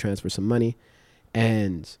electronically transfer some money.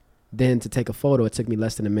 And then to take a photo, it took me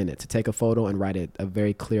less than a minute to take a photo and write a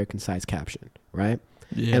very clear, concise caption, right?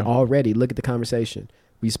 Yeah. And already, look at the conversation.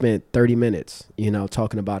 We spent 30 minutes,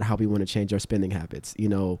 talking about how we want to change our spending habits.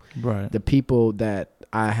 Right. The people that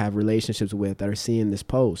I have relationships with that are seeing this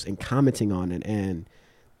post and commenting on it and,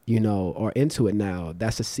 are into it now,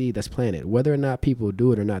 that's a seed that's planted. Whether or not people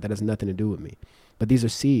do it or not, that has nothing to do with me. But these are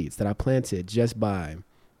seeds that I planted just by,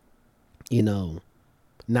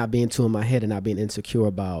 not being too in my head and not being insecure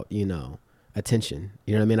about, attention.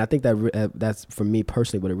 You know what I mean? I think that that's, for me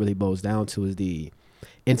personally, what it really boils down to is the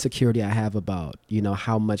insecurity I have about,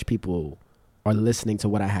 how much people are listening to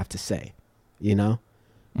what I have to say,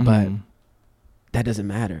 But that doesn't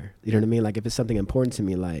matter. You know what I mean? Like, if it's something important to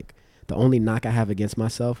me, like, the only knock I have against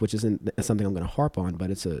myself, which isn't something I'm going to harp on,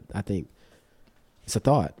 but I think it's a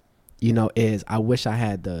thought, is I wish I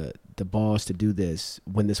had the balls to do this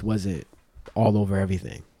when this wasn't all over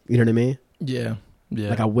everything. You know what I mean? Yeah. Yeah.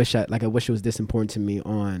 Like I wish it was this important to me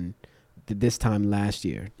on this time last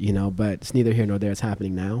year, but it's neither here nor there. It's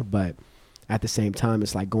happening now. But at the same time,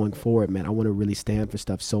 it's like going forward, man, I want to really stand for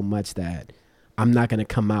stuff so much that I'm not going to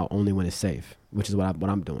come out only when it's safe, which is what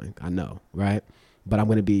I'm doing. I know. Right. But I'm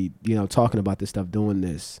going to be, talking about this stuff, doing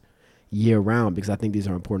this year round because I think these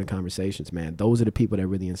are important conversations, man. Those are the people that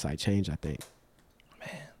really incite change, I think.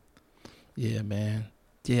 Man. Yeah, man.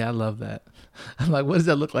 Yeah, I love that. I'm like, what does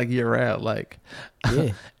that look like year round? Like,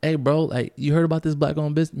 yeah. Hey, bro, like, you heard about this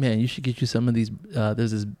black-owned business? Man, you should get you some of these.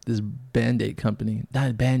 There's this Band-Aid company.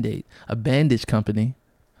 Not Band-Aid. A bandage company.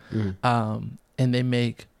 And they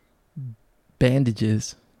make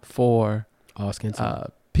bandages for all skin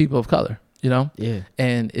people of color, Yeah.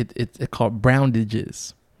 And it's called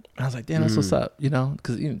Browndages. I was like, damn, that's what's up,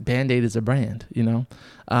 because Band-Aid is a brand,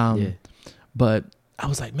 Yeah. But I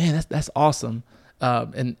was like, man, that's awesome.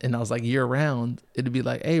 And I was like, year round, it'd be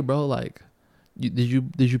like, hey, bro, like, did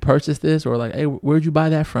you purchase this? Or like, hey, where'd you buy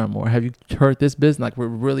that from? Or have you heard this business? Like, we're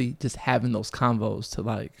really just having those convos to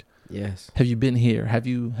like, yes, have you been here? Have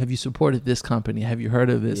you supported this company? Have you heard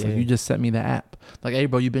of this? Yeah. Like, you just sent me the app. Like, hey,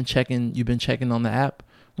 bro, you've been checking on the app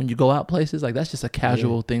when you go out places. Like, that's just a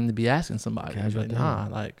casual thing to be asking somebody. Casual like, nah,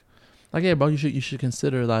 like, yeah, bro, you should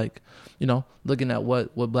consider, like, looking at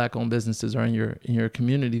what black-owned businesses are in your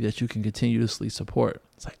community that you can continuously support.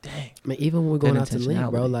 It's like, dang. I mean, even when we're going out to link,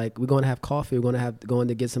 bro, like, we're going to have coffee, we're going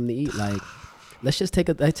to get something to eat. Like, let's just take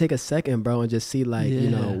a second, bro, and just see, like,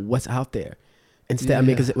 what's out there. Instead, I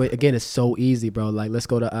mean, because again, it's so easy, bro. Like, let's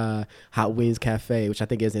go to Hot Wings Cafe, which I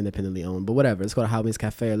think is independently owned, but whatever. Let's go to Hot Wings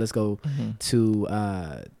Cafe, or let's go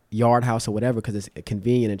to Yard House or whatever because it's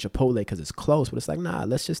convenient, and Chipotle because it's close. But it's like, nah,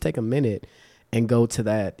 let's just take a minute and go to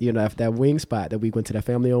that, that wing spot that we went to, that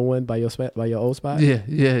family-owned one by your old spot.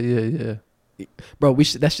 Yeah. Bro, we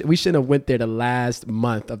shouldn't have went there the last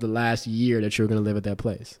month of the last year that you're gonna live at that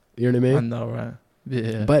place. You know what I mean? I know, right?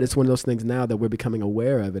 Yeah. But it's one of those things now that we're becoming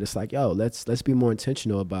aware of it. It's like, yo, let's be more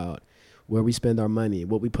intentional about where we spend our money,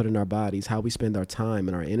 what we put in our bodies, how we spend our time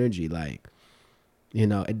and our energy. Like,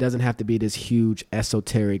 it doesn't have to be this huge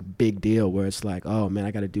esoteric big deal where it's like, oh man,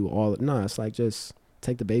 I got to do all. No, it's like, just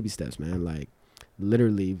take the baby steps, man. Like,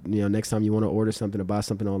 literally, next time you want to order something or buy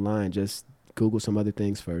something online, just Google some other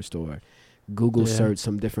things first, or Google search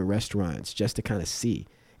some different restaurants just to kind of see.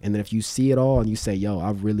 And then if you see it all and you say, yo, I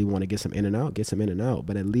really want to get some in and out, get some in and out.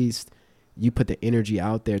 But at least you put the energy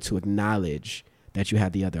out there to acknowledge that you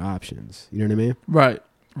have the other options. You know what I mean?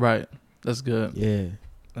 Right. That's good. Yeah.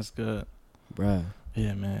 That's good. Bruh.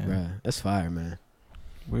 Yeah, man. Bruh. That's fire, man.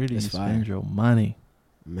 Where do you spend your money?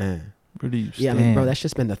 Man. Where do you stand? Yeah, I mean, bro, that's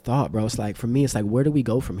just been the thought, bro. It's like, for me, it's like, where do we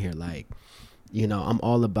go from here? Like, I'm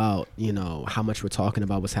all about, how much we're talking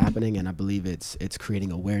about what's happening. And I believe it's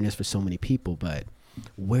creating awareness for so many people. But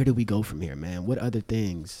where do we go from here, man? What other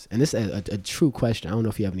things? And this is a true question. I don't know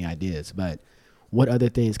if you have any ideas, but what other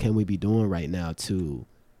things can we be doing right now to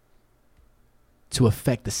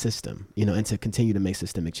affect the system, and to continue to make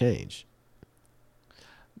systemic change?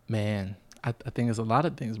 Man, I think it's a lot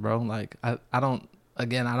of things, bro. Like I don't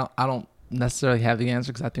necessarily have the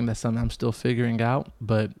answer, because I think that's something I'm still figuring out.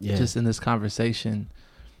 But just in this conversation,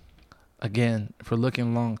 again, if we're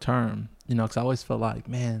looking long term, because I always felt like,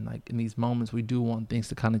 man, like in these moments, we do want things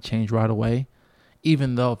to kind of change right away.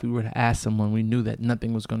 Even though if we were to ask someone, we knew that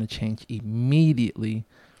nothing was going to change immediately,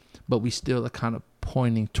 but we still are kind of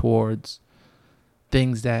pointing towards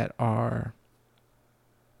things that are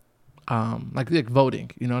like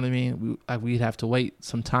voting. You know what I mean? We'd have to wait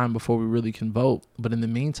some time before we really can vote. But in the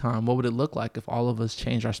meantime, what would it look like if all of us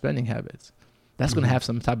change our spending habits? That's going to have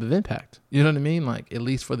some type of impact. You know what I mean? Like, at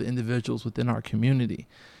least for the individuals within our community.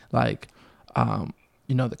 Like,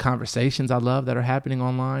 the conversations I love that are happening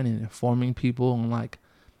online and informing people on like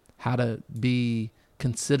how to be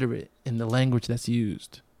considerate in the language that's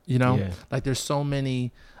used. Like there's so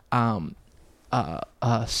many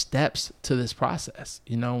steps to this process.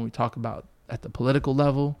 When we talk about at the political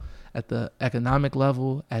level, at the economic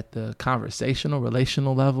level, at the conversational,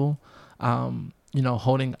 relational level,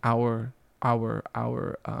 holding our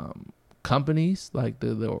companies, like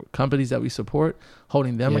the companies that we support,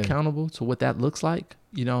 holding them accountable to what that looks like,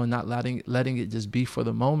 and not letting it just be for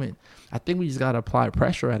the moment. I think we just got to apply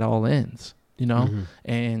pressure at all ends,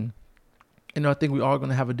 and I think we are going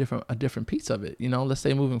to have a different piece of it. Let's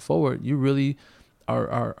say moving forward, you really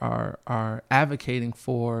are advocating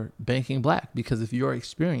for banking Black because of your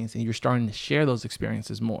experience, and you're starting to share those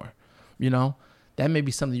experiences more. That may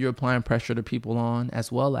be something you're applying pressure to people on,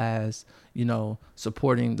 as well as,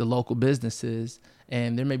 supporting the local businesses.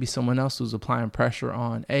 And there may be someone else who's applying pressure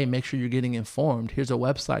on, hey, make sure you're getting informed. Here's a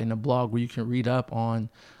website and a blog where you can read up on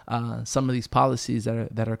some of these policies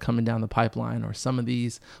that are coming down the pipeline, or some of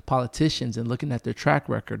these politicians, and looking at their track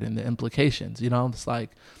record and the implications. It's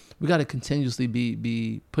like we got to continuously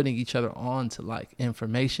be putting each other on to like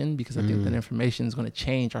information, because I think that information is going to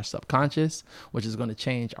change our subconscious, which is going to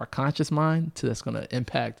change our conscious mind, that's going to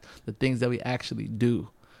impact the things that we actually do.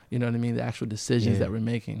 You know what I mean? The actual decisions that we're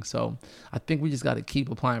making. So I think we just got to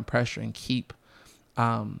keep applying pressure and keep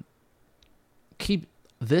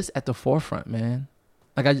this at the forefront, man.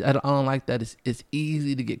 Like I don't like that it's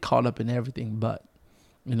easy to get caught up in everything, but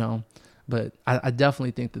I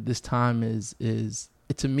definitely think that this time is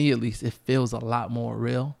to me at least, it feels a lot more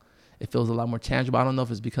real. It feels a lot more tangible. I don't know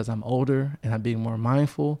if it's because I'm older and I'm being more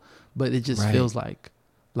mindful, but it just feels like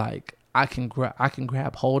I can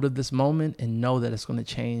grab hold of this moment and know that it's going to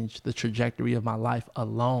change the trajectory of my life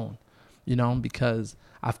alone, because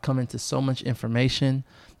I've come into so much information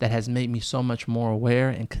that has made me so much more aware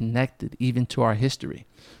and connected even to our history.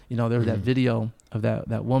 There was that video of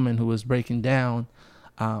that woman who was breaking down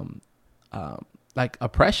like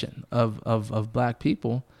oppression of Black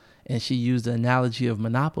people, and she used the analogy of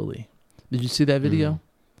Monopoly. Did you see that video?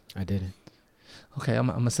 I didn't. Okay, I'm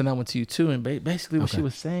gonna send that one to you too. And basically what she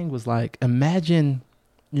was saying was like, imagine,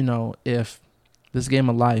 if this game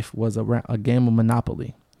of life was a game of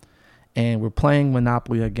Monopoly, and we're playing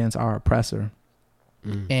Monopoly against our oppressor,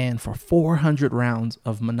 and for 400 rounds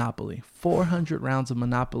of Monopoly,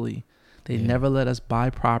 they never let us buy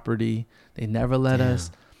property, they never let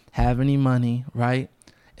us have any money, right?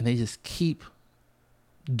 And they just keep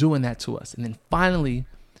doing that to us. And then finally,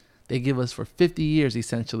 they give us for 50 years,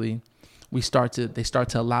 essentially, they start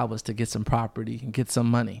to allow us to get some property and get some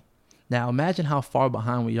money. Now, imagine how far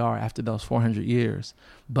behind we are after those 400 years.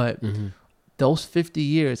 But those 50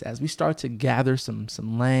 years, as we start to gather some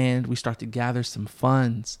land, we start to gather some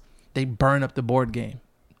funds, they burn up the board game.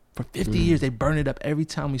 For 50 years, they burn it up every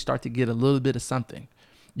time we start to get a little bit of something,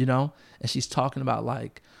 And she's talking about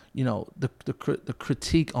like, the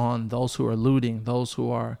critique on those who are looting, those who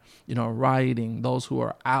are, rioting, those who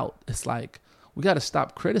are out. It's like, we got to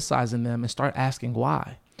stop criticizing them and start asking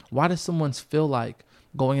why. Why does someone feel like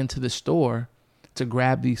going into the store to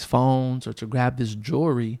grab these phones or to grab this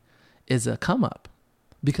jewelry is a come up?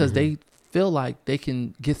 Because they feel like they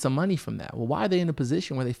can get some money from that. Well, why are they in a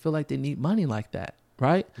position where they feel like they need money like that?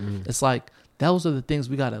 Right? It's like, those are the things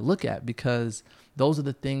we got to look at, because those are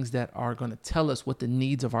the things that are going to tell us what the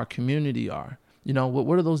needs of our community are.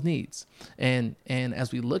 What are those needs? And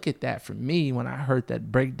as we look at that, for me, when I heard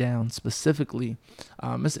that breakdown specifically,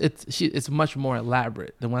 it's much more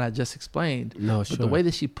elaborate than what I just explained. No, sure. But the way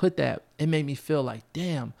that she put that, it made me feel like,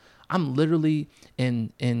 damn, I'm literally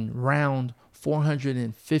in round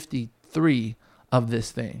 453 of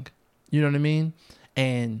this thing. You know what I mean?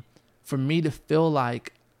 And for me to feel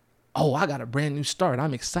like, oh, I got a brand new start,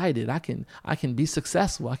 I'm excited, I can be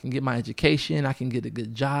successful, I can get my education, I can get a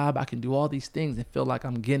good job, I can do all these things and feel like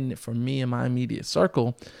I'm getting it for me and my immediate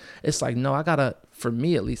circle. It's like, no, for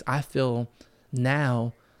me at least, I feel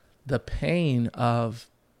now the pain of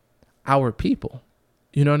our people.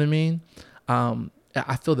 You know what I mean?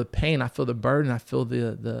 I feel the pain, I feel the burden, I feel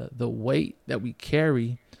the weight that we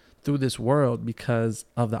carry through this world because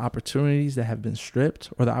of the opportunities that have been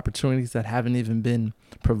stripped or the opportunities that haven't even been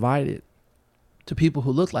provided to people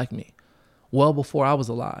who look like me well before I was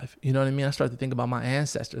alive. You know what I mean? I started to think about my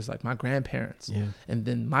ancestors, like my grandparents, and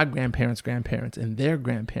then my grandparents' grandparents and their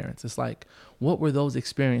grandparents. It's like, what were those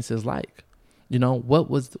experiences like? You know, what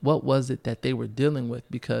was it that they were dealing with?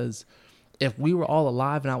 Because if we were all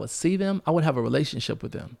alive and I would see them, I would have a relationship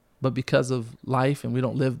with them. But because of life and we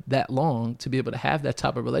don't live that long to be able to have that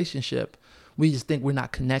type of relationship, we just think we're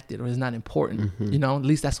not connected or it's not important. You know, at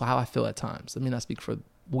least that's how I feel at times. I mean, I speak for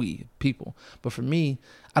we people, but for me,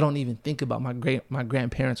 I don't even think about my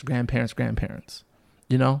grandparents.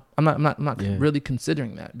 You know, I'm not really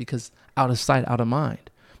considering that because out of sight, out of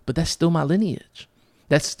mind. But that's still my lineage.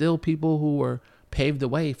 That's still people who were paved the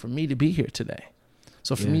way for me to be here today.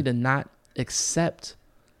 So for me to not accept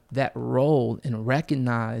that role and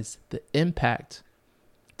recognize the impact,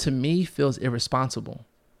 to me feels irresponsible.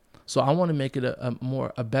 So I want to make it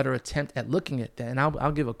a better attempt at looking at that. And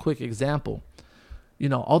I'll give a quick example. You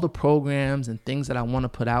know, all the programs and things that I want to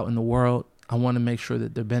put out in the world, I want to make sure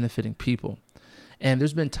that they're benefiting people. And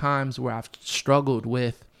there's been times where I've struggled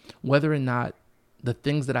with whether or not the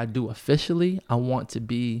things that I do officially, I want to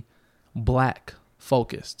be Black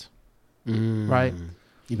focused, right?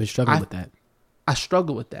 You've been struggling with that. I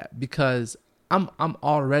struggle with that because I'm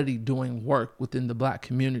already doing work within the Black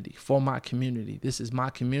community for my community. This is my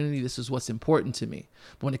community. This is what's important to me.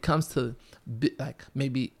 But when it comes to like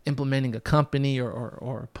maybe implementing a company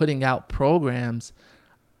or putting out programs,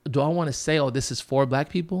 do I want to say, oh, this is for Black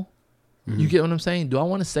people? You get what I'm saying? Do I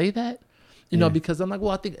want to say that? You know, because I'm like,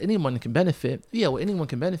 well, I think anyone can benefit. Yeah, well, anyone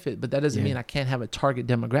can benefit, but that doesn't mean I can't have a target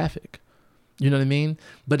demographic. You know what I mean?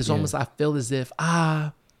 But it's almost, I feel as if,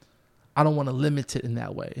 I don't want to limit it in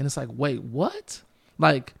that way. And it's like, wait, what?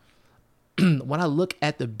 Like, when I look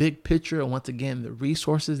at the big picture and once again, the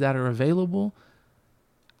resources that are available,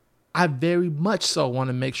 I very much so want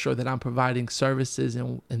to make sure that I'm providing services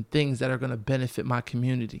and things that are going to benefit my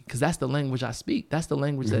community. Because that's the language I speak. That's the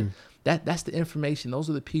language that's the information. Those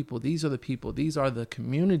are the people. These are the people. These are the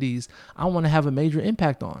communities I want to have a major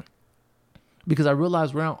impact on. Because I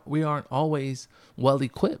realize we aren't always well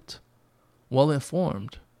equipped, well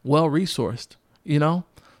informed, well resourced, you know?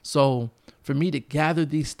 So for me to gather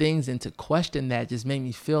these things and to question that just made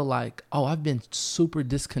me feel like, oh, I've been super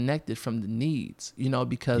disconnected from the needs, you know,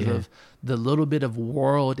 because of the little bit of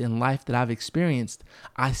world and life that I've experienced.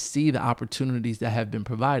 I see the opportunities that have been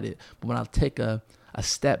provided. But when I take a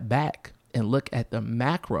step back and look at the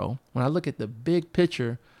macro, when I look at the big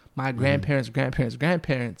picture, my grandparents,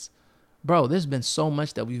 bro, there's been so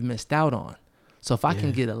much that we've missed out on. So if I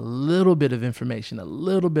can get a little bit of information, a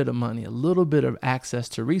little bit of money, a little bit of access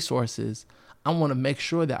to resources, I want to make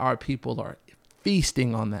sure that our people are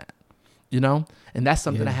feasting on that, you know? And that's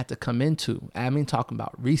something I have to come into. I mean, talking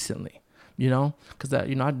about recently, you know? Because,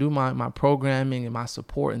 you know, I do my programming and my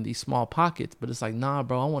support in these small pockets, but it's like, nah,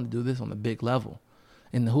 bro, I want to do this on a big level.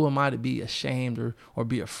 And who am I to be ashamed or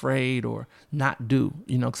be afraid or not do,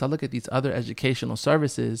 you know? Because I look at these other educational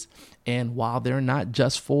services, and while they're not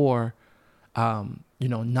just for you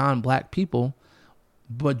know, non-Black people,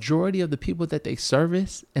 majority of the people that they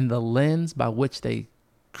service and the lens by which they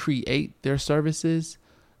create their services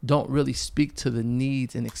don't really speak to the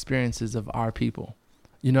needs and experiences of our people.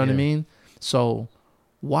 You know what I mean? So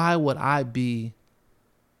why would I be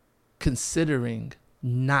considering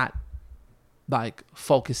not like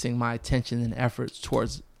focusing my attention and efforts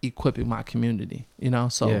towards equipping my community, you know?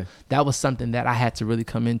 So that was something that I had to really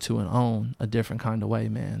come into and own a different kind of way,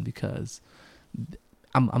 man, because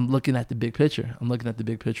I'm looking at the big picture. I'm looking at the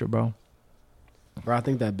big picture, bro. Bro, I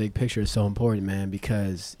think that big picture is so important, man,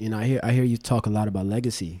 because, you know, I hear you talk a lot about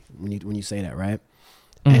legacy when you say that, right?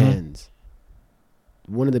 And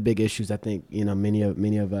one of the big issues I think, you know, many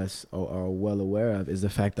of us are well aware of is the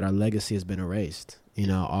fact that our legacy has been erased. You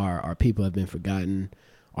know, our people have been forgotten.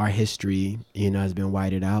 Our history, you know, has been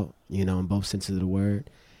whited out, you know, in both senses of the word.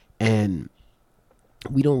 And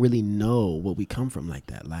we don't really know what we come from like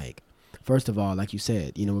that. Like, first of all, like you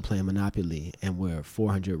said, you know, we're playing Monopoly and we're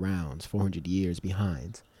 400 rounds, 400 years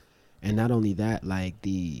behind. And not only that, like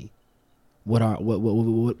what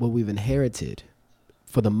we've inherited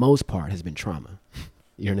for the most part has been trauma.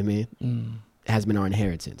 You know what I mean? It has been our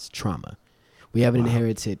inheritance, trauma. We haven't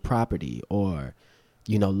inherited property or,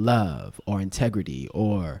 you know, love or integrity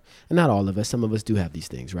and not all of us. Some of us do have these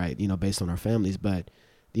things, right? You know, based on our families, but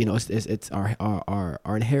you know, it's our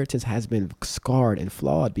inheritance has been scarred and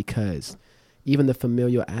flawed because, even the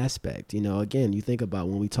familial aspect. You know, again, you think about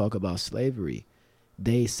when we talk about slavery,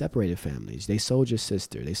 they separated families. They sold your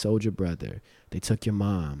sister. They sold your brother. They took your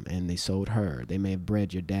mom and they sold her. They may have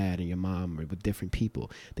bred your dad and your mom with different people.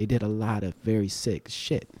 They did a lot of very sick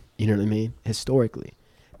shit. You know what I mean? Historically,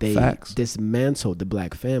 they dismantled the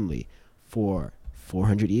black family for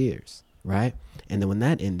 400 years, right? And then when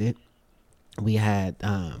that ended, we had,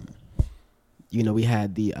 we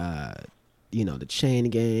had the, the chain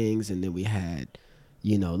gangs, and then we had,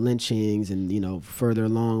 lynchings, and, further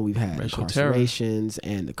along, we've had racial incarcerations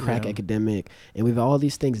and the crack epidemic, and we've all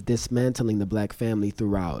these things dismantling the black family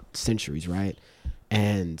throughout centuries, right?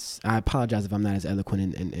 And I apologize if I'm not as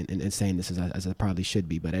eloquent in saying this as I probably should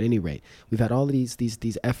be, but at any rate, we've had all of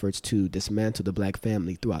these efforts to dismantle the black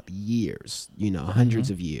family throughout years, hundreds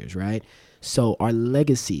of years, right? So our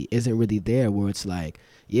legacy isn't really there where it's like,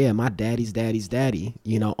 yeah, my daddy's daddy,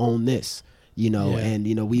 own this.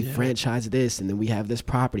 And, we franchise this, and then we have this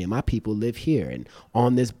property, and my people live here, and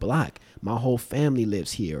on this block, my whole family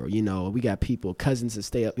lives here. We got people, cousins that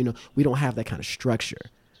stay up, we don't have that kind of structure,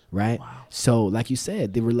 right? Wow. So like you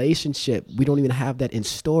said, the relationship, we don't even have that in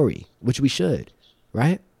story, which we should,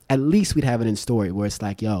 right? At least we'd have it in story where it's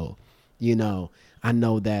like, yo, I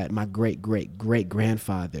know that my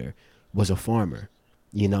great-great-great-grandfather was a farmer,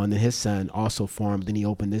 and then his son also farmed, then he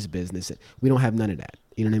opened this business. We don't have none of that.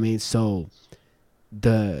 You know what I mean? So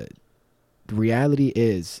the reality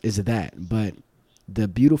is that, but the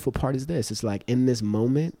beautiful part is this. It's like in this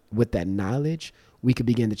moment with that knowledge, we could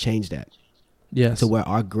begin to change that. Yes. To where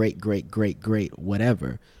our great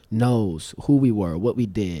whatever knows who we were, what we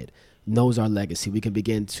did, knows our legacy. We can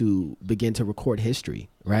begin to record history,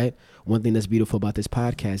 right? One thing that's beautiful about this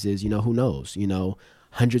podcast is, who knows,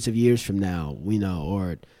 hundreds of years from now,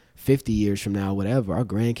 or 50 years from now, whatever, our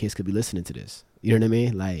grandkids could be listening to this. You know what I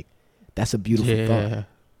mean? Like, that's a beautiful thought.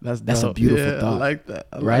 That's a beautiful thought. I like that.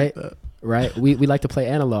 Right? Like that. Right? We like to play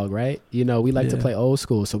analog, right? We like to play old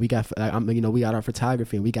school. So we got, we got our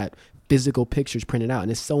photography, and we got physical pictures printed out.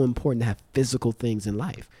 And it's so important to have physical things in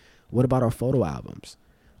life. What about our photo albums?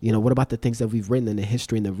 What about the things that we've written in the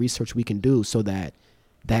history and the research we can do so that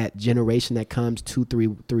that generation that comes 3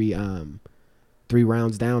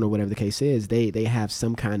 rounds down, or whatever the case is, they have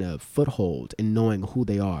some kind of foothold in knowing who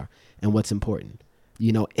they are and what's important.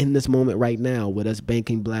 In this moment right now, with us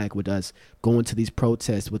banking black, with us going to these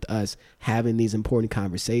protests, with us having these important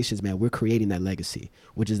conversations, man, we're creating that legacy,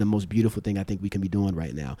 which is the most beautiful thing I think we can be doing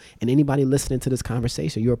right now. And anybody listening to this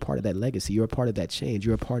conversation, you're a part of that legacy. You're a part of that change.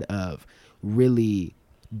 You're a part of really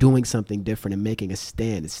doing something different and making a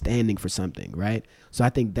stand and standing for something, right? So I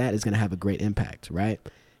think that is going to have a great impact, right?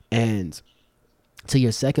 And to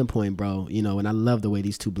your second point, bro, and I love the way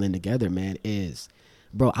these two blend together, man, is,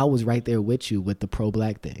 bro, I was right there with you with the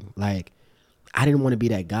pro-black thing. Like, I didn't want to be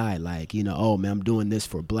that guy, like, oh, man, I'm doing this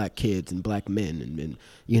for black kids and black men. And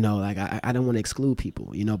like, I don't want to exclude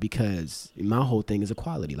people, because my whole thing is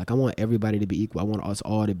equality. Like, I want everybody to be equal. I want us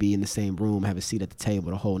all to be in the same room, have a seat at the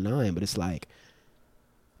table, the whole nine. But it's like,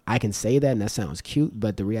 I can say that, and that sounds cute,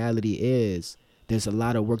 but the reality is there's a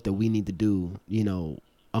lot of work that we need to do,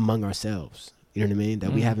 among ourselves. You know what I mean?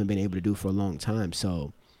 That we haven't been able to do for a long time.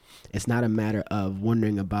 So it's not a matter of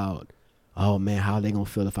wondering about, oh man, how are they going to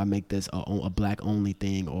feel if I make this a black only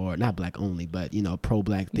thing, or not black only, but, a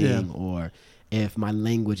pro-black thing, or if my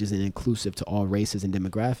language isn't inclusive to all races and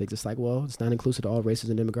demographics. It's like, well, it's not inclusive to all races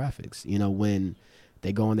and demographics. When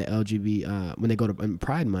they go on the when they go to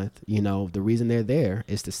Pride Month, the reason they're there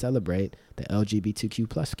is to celebrate the LGBTQ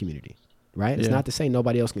plus community, right? It's not to say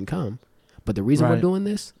nobody else can come. But the reason we're doing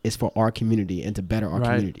this is for our community and to better our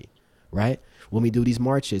community, right? When we do these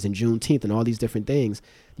marches and Juneteenth and all these different things,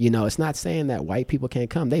 it's not saying that white people can't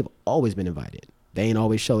come. They've always been invited. They ain't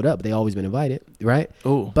always showed up. They always been invited, right?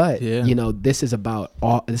 Oh, but this is about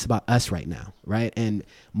us right now, right? And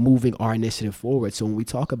moving our initiative forward. So when we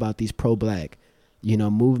talk about these pro-black,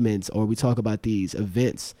 movements, or we talk about these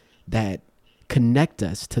events that connect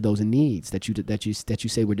us to those needs that you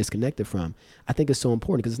say we're disconnected from, I think it's so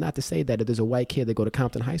important, because it's not to say that if there's a white kid that go to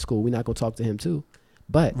Compton High School, we're not going to talk to him too,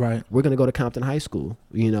 but we're going to go to Compton High School,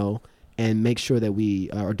 and make sure that we,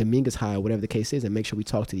 or Dominguez High, or whatever the case is, and make sure we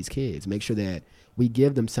talk to these kids, make sure that we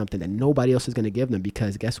give them something that nobody else is going to give them,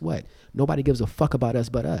 because guess what? Nobody gives a fuck about us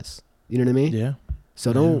but us. You know what I mean? Yeah.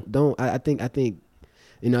 So don't. I think.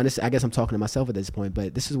 This. I guess I'm talking to myself at this point,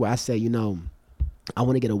 but this is where I say, I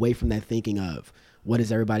want to get away from that thinking of what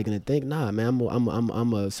is everybody going to think. Nah, man, I'm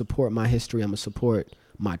gonna support my history. I'm gonna support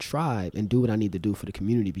my tribe and do what I need to do for the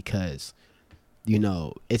community, because,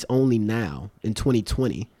 it's only now in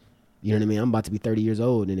 2020. You know what I mean? I'm about to be 30 years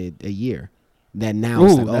old in a year. That now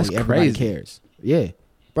it's like, oh, everybody cares. Yeah.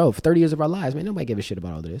 bro, for 30 years of our lives, man, nobody gave a shit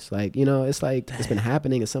about all of this. Like, you know, it's like, it's been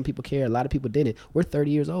happening and some people care. A lot of people didn't. We're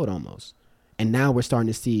 30 years old almost. And now we're starting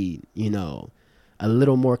to see, you know, a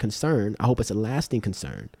little more concern. I hope it's a lasting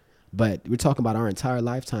concern. But we're talking about our entire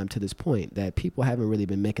lifetime to this point that people haven't really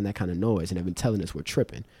been making that kind of noise and have been telling us we're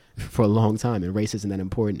tripping for a long time and race isn't that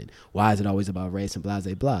important. And why is it always about race and blah,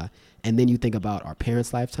 blah, blah. And then you think about our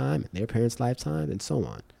parents' lifetime and their parents' lifetime and so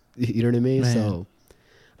on. You know what I mean? Man. So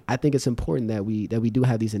I think it's important that we do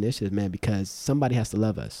have these initiatives, man, because somebody has to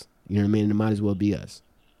love us. You know what I mean? And it might as well be us.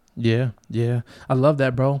 Yeah. I love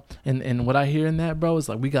that, bro. And what I hear in that, bro, is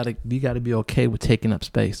like we gotta be okay with taking up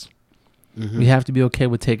space. Mm-hmm. We have to be okay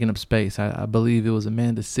with taking up space. I believe it was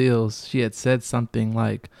Amanda Seales. She had said something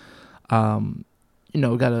like, or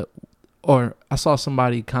I saw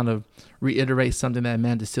somebody kind of reiterate something that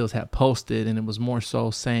Amanda Seales had posted, and it was more so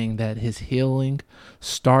saying that his healing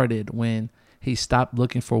started when he stopped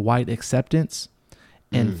looking for white acceptance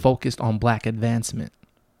and focused on black advancement.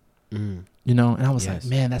 You know, and I was like,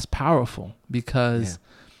 man, that's powerful, because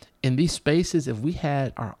in these spaces, if we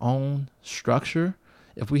had our own structure,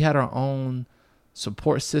 if we had our own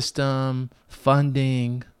support system,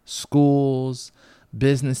 funding, schools,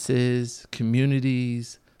 businesses,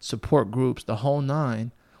 communities, support groups, the whole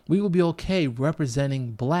nine, we will be okay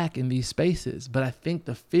representing black in these spaces. But I think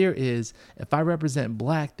the fear is, if I represent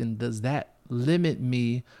black, then does that limit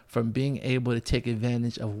me from being able to take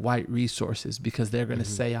advantage of white resources, because they're going to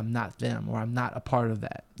say I'm not them or I'm not a part of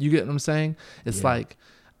that. You get what I'm saying? It's like,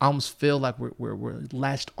 I almost feel like we're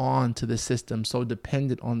latched on to the system, so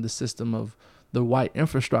dependent on the system of the white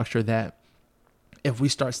infrastructure, that if we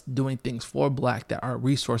start doing things for black, that our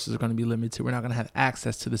resources are going to be limited. We're not going to have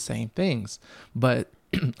access to the same things. But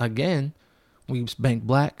again, we bank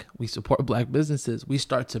black, we support black businesses, we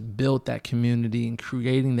start to build that community and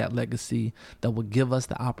creating that legacy that will give us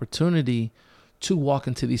the opportunity to walk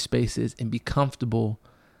into these spaces and be comfortable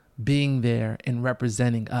being there and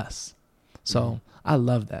representing us. So I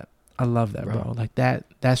love that. I love that, bro. Like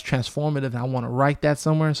that's transformative. And I want to write that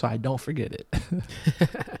somewhere so I don't forget it.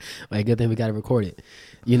 Like, good thing we got to record it.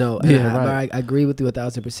 You know, I agree with you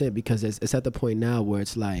 1,000%, because it's at the point now where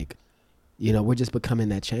it's like, you know, we're just becoming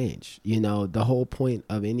that change. You know, the whole point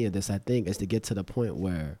of any of this, I think, is to get to the point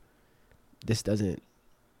where this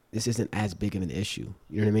isn't as big of an issue.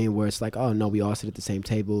 You know what I mean? Where it's like, oh no, we all sit at the same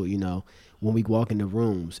table. You know, when we walk into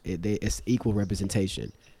rooms, it's equal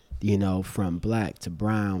representation. You know, from black to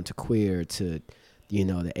brown to queer to, you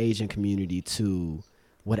know, the Asian community to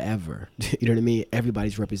whatever. You know what I mean?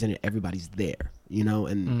 Everybody's represented. Everybody's there, you know?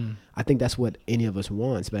 And I think that's what any of us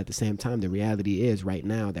wants. But at the same time, the reality is right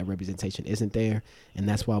now that representation isn't there. And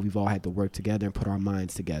that's why we've all had to work together and put our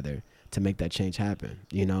minds together to make that change happen,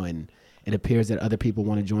 you know? And it appears that other people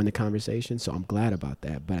want to join the conversation. So I'm glad about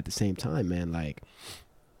that. But at the same time, man, like,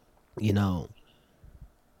 you know,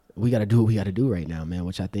 we got to do what we got to do right now, man,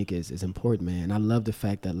 which I think is important, man. And I love the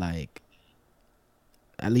fact that, like,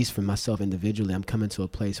 at least for myself individually, I'm coming to a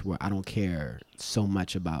place where I don't care so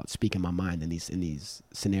much about speaking my mind in these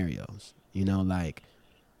scenarios. You know, like,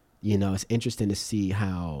 you know, it's interesting to see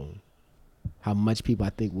how much people, I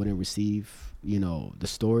think, wouldn't receive, you know, the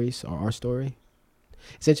stories or our story.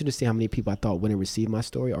 It's interesting to see how many people I thought wouldn't receive my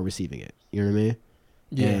story are receiving it. You know what I mean?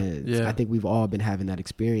 Yeah. I think we've all been having that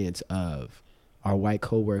experience of our white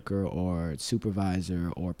coworker or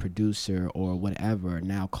supervisor or producer or whatever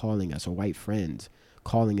now calling us, or white friends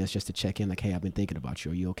calling us just to check in, like, hey, I've been thinking about you.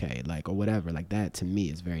 Are you okay? Like, or whatever. Like, that to me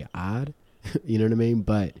is very odd. You know what I mean?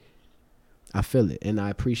 But I feel it, and I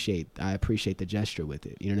appreciate the gesture with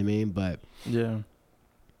it. You know what I mean? But yeah,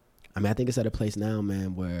 I mean, I think it's at a place now,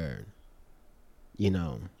 man, where, you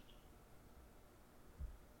know,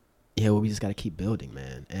 where we just got to keep building,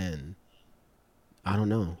 man. And I don't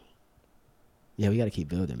know. Yeah, we got to keep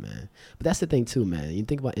building, man. But that's the thing too, man. You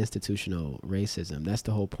think about institutional racism. That's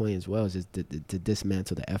the whole point as well, is just to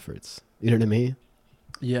dismantle the efforts. You know what I mean?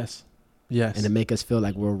 Yes. And to make us feel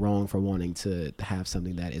like we're wrong for wanting to have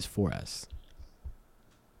something that is for us.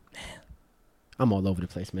 Man, I'm all over the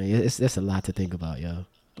place, man. It's a lot to think about, yo.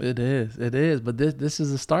 It is. But this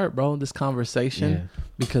is a start, bro. This conversation,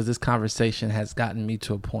 because this conversation has gotten me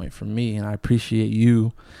to a point for me, and I appreciate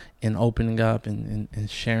you in opening up and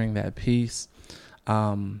sharing that piece.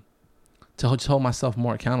 To hold myself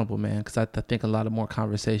more accountable, man, because I think a lot of more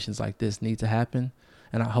conversations like this need to happen.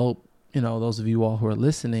 And I hope, you know, those of you all who are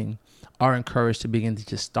listening are encouraged to begin to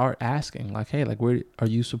just start asking, like, hey, like, where are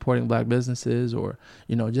you supporting black businesses? Or,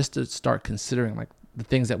 you know, just to start considering, like, the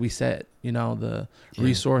things that we said, you know, the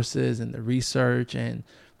resources and the research, and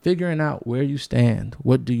figuring out where you stand.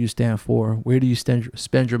 What do you stand for? Where do you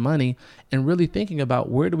spend your money? And really thinking about,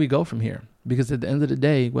 where do we go from here? Because at the end of the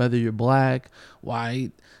day, whether you're black,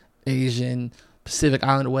 white, Asian, Pacific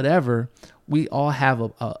Islander, whatever, we all have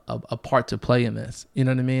a part to play in this. You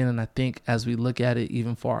know what I mean? And I think as we look at it,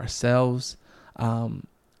 even for ourselves, I'm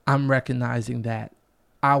recognizing that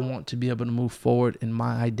I want to be able to move forward in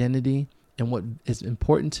my identity and what is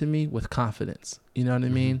important to me with confidence. You know what I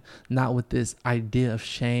mean? Not with this idea of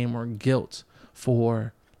shame or guilt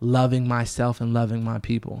for loving myself and loving my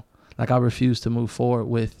people. Like, I refuse to move forward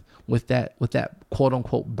with that quote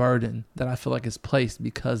unquote burden that I feel like is placed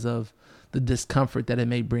because of the discomfort that it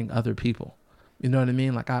may bring other people. You know what I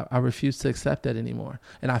mean? Like, I refuse to accept that anymore.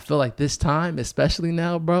 And I feel like this time, especially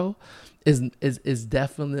now, bro, is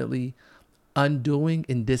definitely undoing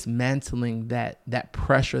and dismantling that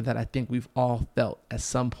pressure that I think we've all felt at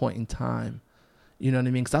some point in time. You know what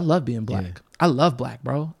I mean? Because I love being black. Yeah. I love black,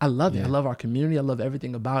 bro. I love it. I love our community. I love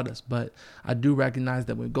everything about us. But I do recognize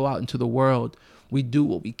that when we go out into the world, we do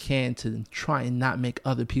what we can to try and not make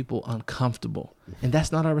other people uncomfortable. And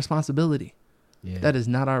that's not our responsibility. Yeah. That is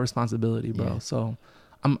not our responsibility, bro. Yeah. So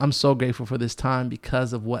I'm so grateful for this time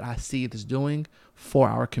because of what I see it is doing for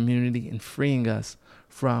our community and freeing us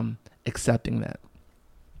from accepting that.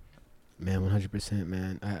 Man, 100%,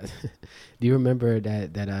 man. Do you remember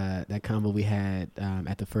that convo we had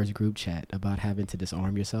at the first group chat about having to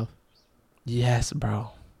disarm yourself? Yes, bro.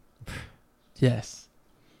 Yes.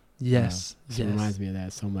 Yes. It reminds me of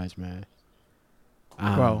that so much, man.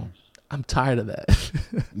 Bro, I'm tired of that.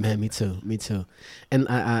 Man, me too. And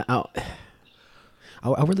I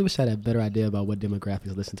really wish I had a better idea about what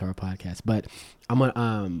demographics listen to our podcast. But I'm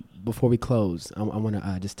gonna before we close, I want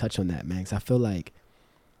to just touch on that, man, because I feel like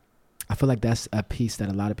that's a piece that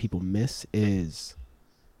a lot of people miss is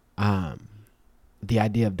the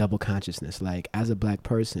idea of double consciousness. Like, as a black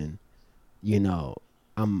person, you know,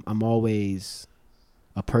 I'm always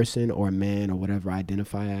a person or a man or whatever I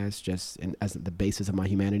identify as, just as the basis of my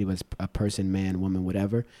humanity, was a person, man, woman,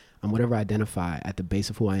 whatever. I'm whatever I identify at the base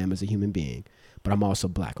of who I am as a human being, but I'm also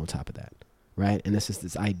black on top of that, right? And this is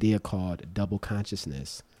this idea called double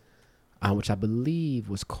consciousness, which I believe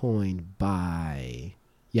was coined by...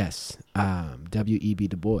 Yes, W.E.B.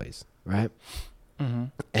 Du Bois, right? Mm-hmm.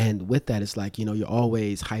 And with that, it's like, you know, you're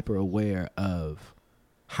always hyper aware of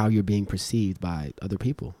how you're being perceived by other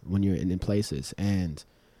people when you're in places. And,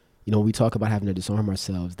 you know, we talk about having to disarm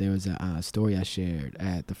ourselves. There was a story I shared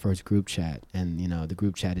at the first group chat. And, you know, the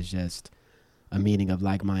group chat is just a meeting of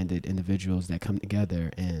like-minded individuals that come together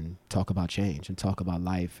and talk about change and talk about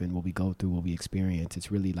life and what we go through, what we experience. It's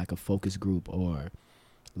really like a focus group or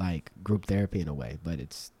like group therapy in a way, but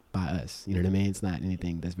it's by us. You know what I mean? It's not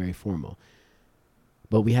anything that's very formal.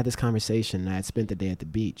 But we had this conversation, and I had spent the day at the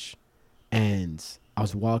beach, and I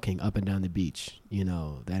was walking up and down the beach, you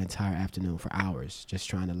know, that entire afternoon for hours, just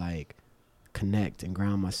trying to like connect and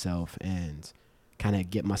ground myself and kind of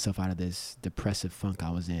get myself out of this depressive funk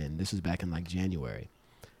I was in. This was back in like January.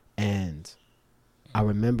 And I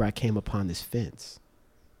remember I came upon this fence.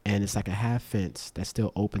 And it's like a half fence that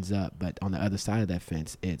still opens up, but on the other side of that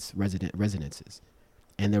fence, it's residences.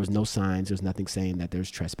 And there was no signs. There was nothing saying that there's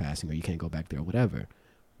trespassing or you can't go back there or whatever.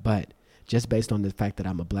 But just based on the fact that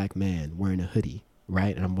I'm a black man wearing a hoodie,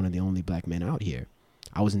 right, and I'm one of the only black men out here,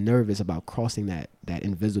 I was nervous about crossing that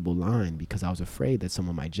invisible line because I was afraid that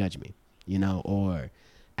someone might judge me, you know, or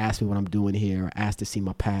ask me what I'm doing here or ask to see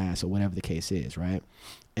my pass or whatever the case is, right?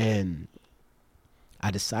 And I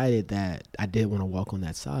decided that I did want to walk on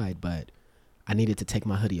that side, but I needed to take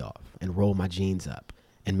my hoodie off and roll my jeans up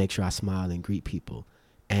and make sure I smile and greet people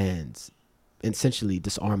and essentially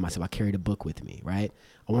disarm myself. I carried a book with me, right?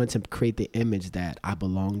 I wanted to create the image that I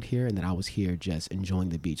belonged here and that I was here just enjoying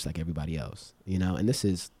the beach like everybody else, you know? And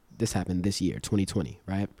this happened this year, 2020,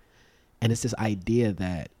 right? And it's this idea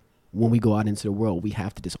that when we go out into the world, we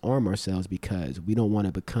have to disarm ourselves because we don't want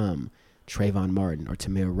to become Trayvon Martin or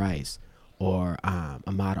Tamir Rice or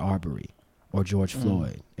Ahmaud Arbery or George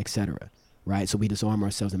Floyd, etc., right? So we disarm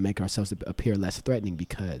ourselves and make ourselves appear less threatening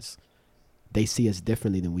because they see us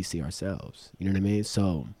differently than we see ourselves. You know what I mean?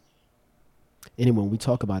 So anyway, when we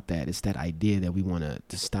talk about that, it's that idea that we want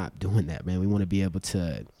to stop doing that, man. We want to be able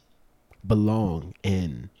to belong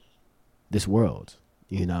in this world,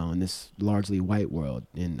 you know, in this largely white world.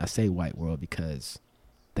 And I say white world because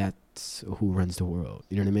that's who runs the world.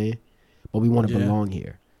 You know what I mean? But we want to belong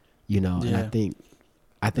here. You know, and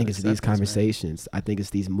I think it's these conversations. Man. I think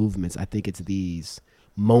it's these movements. I think it's these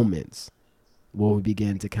moments where we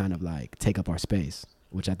begin to kind of like take up our space,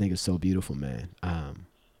 which I think is so beautiful, man.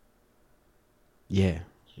 Yeah.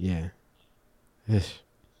 Ish.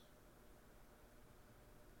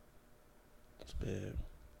 That's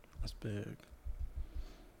big.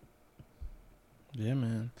 Yeah,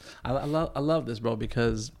 man. I love this, bro,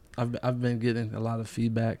 because I've been getting a lot of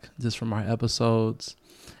feedback just from our episodes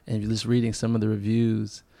and just reading some of the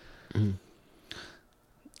reviews. Mhm.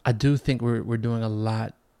 I do think we're doing a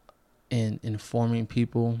lot in informing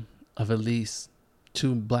people of at least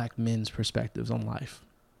two black men's perspectives on life.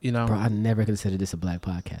 You know, Bro, I never considered this a black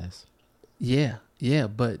podcast. yeah,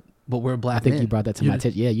 but we're black. I think men. you brought that to my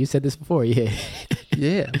attention. Yeah, you said this before. Yeah.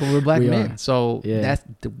 Yeah, but we're black We men, are. so Yeah. that's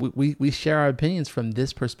we share our opinions from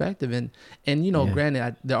this perspective, and you know, Yeah.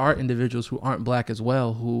 granted, there are individuals who aren't black as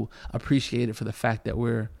well who appreciate it for the fact that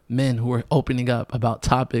we're men who are opening up about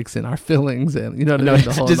topics and our feelings, and you know what I No, mean.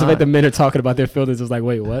 The whole just nine. like the men are talking about their feelings. It's like,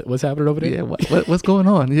 wait, what? What's happening over there? Yeah, what's going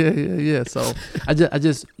on? Yeah. So I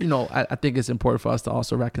just you know, I think it's important for us to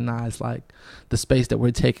also recognize like the space that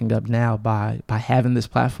we're taking up now by having this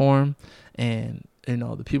platform, and you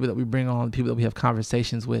know, the people that we bring on, the people that we have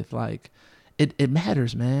conversations with, like it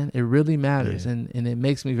matters, man. It really matters, Yeah. and it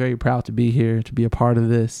makes me very proud to be here, to be a part of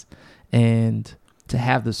this, and to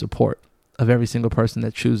have the support of every single person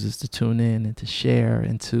that chooses to tune in and to share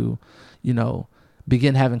and to, you know,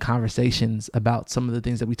 begin having conversations about some of the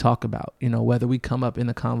things that we talk about. You know, whether we come up in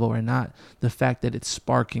the convo or not, the fact that it's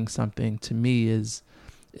sparking something to me is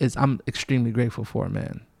I'm extremely grateful for,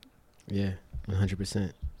 man. Yeah,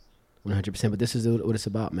 100%. 100%. But this is what it's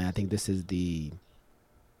about, man. I think this is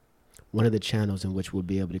one of the channels in which we'll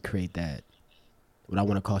be able to create that, what I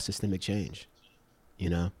want to call systemic change, you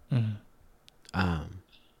know?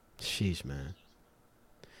 Sheesh, man.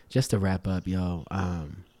 Just to wrap up, yo,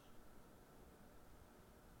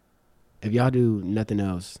 if y'all do nothing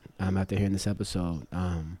else after hearing this episode,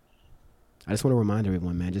 I just want to remind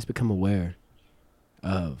everyone, man, just become aware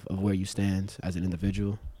of where you stand as an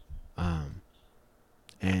individual,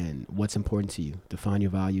 and what's important to you. Define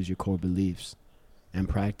your values, your core beliefs, and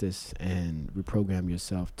practice and reprogram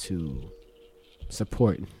yourself to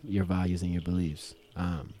support your values and your beliefs.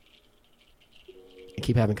 And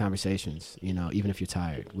keep having conversations, you know, even if you're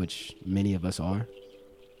tired, which many of us are.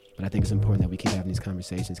 But I think it's important that we keep having these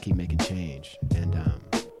conversations, keep making change, and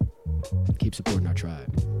keep supporting our tribe.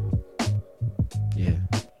 Yeah.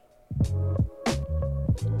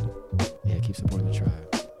 Yeah, keep supporting the tribe.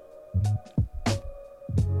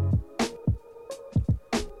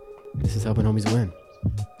 This is helping homies win.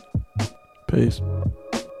 Peace.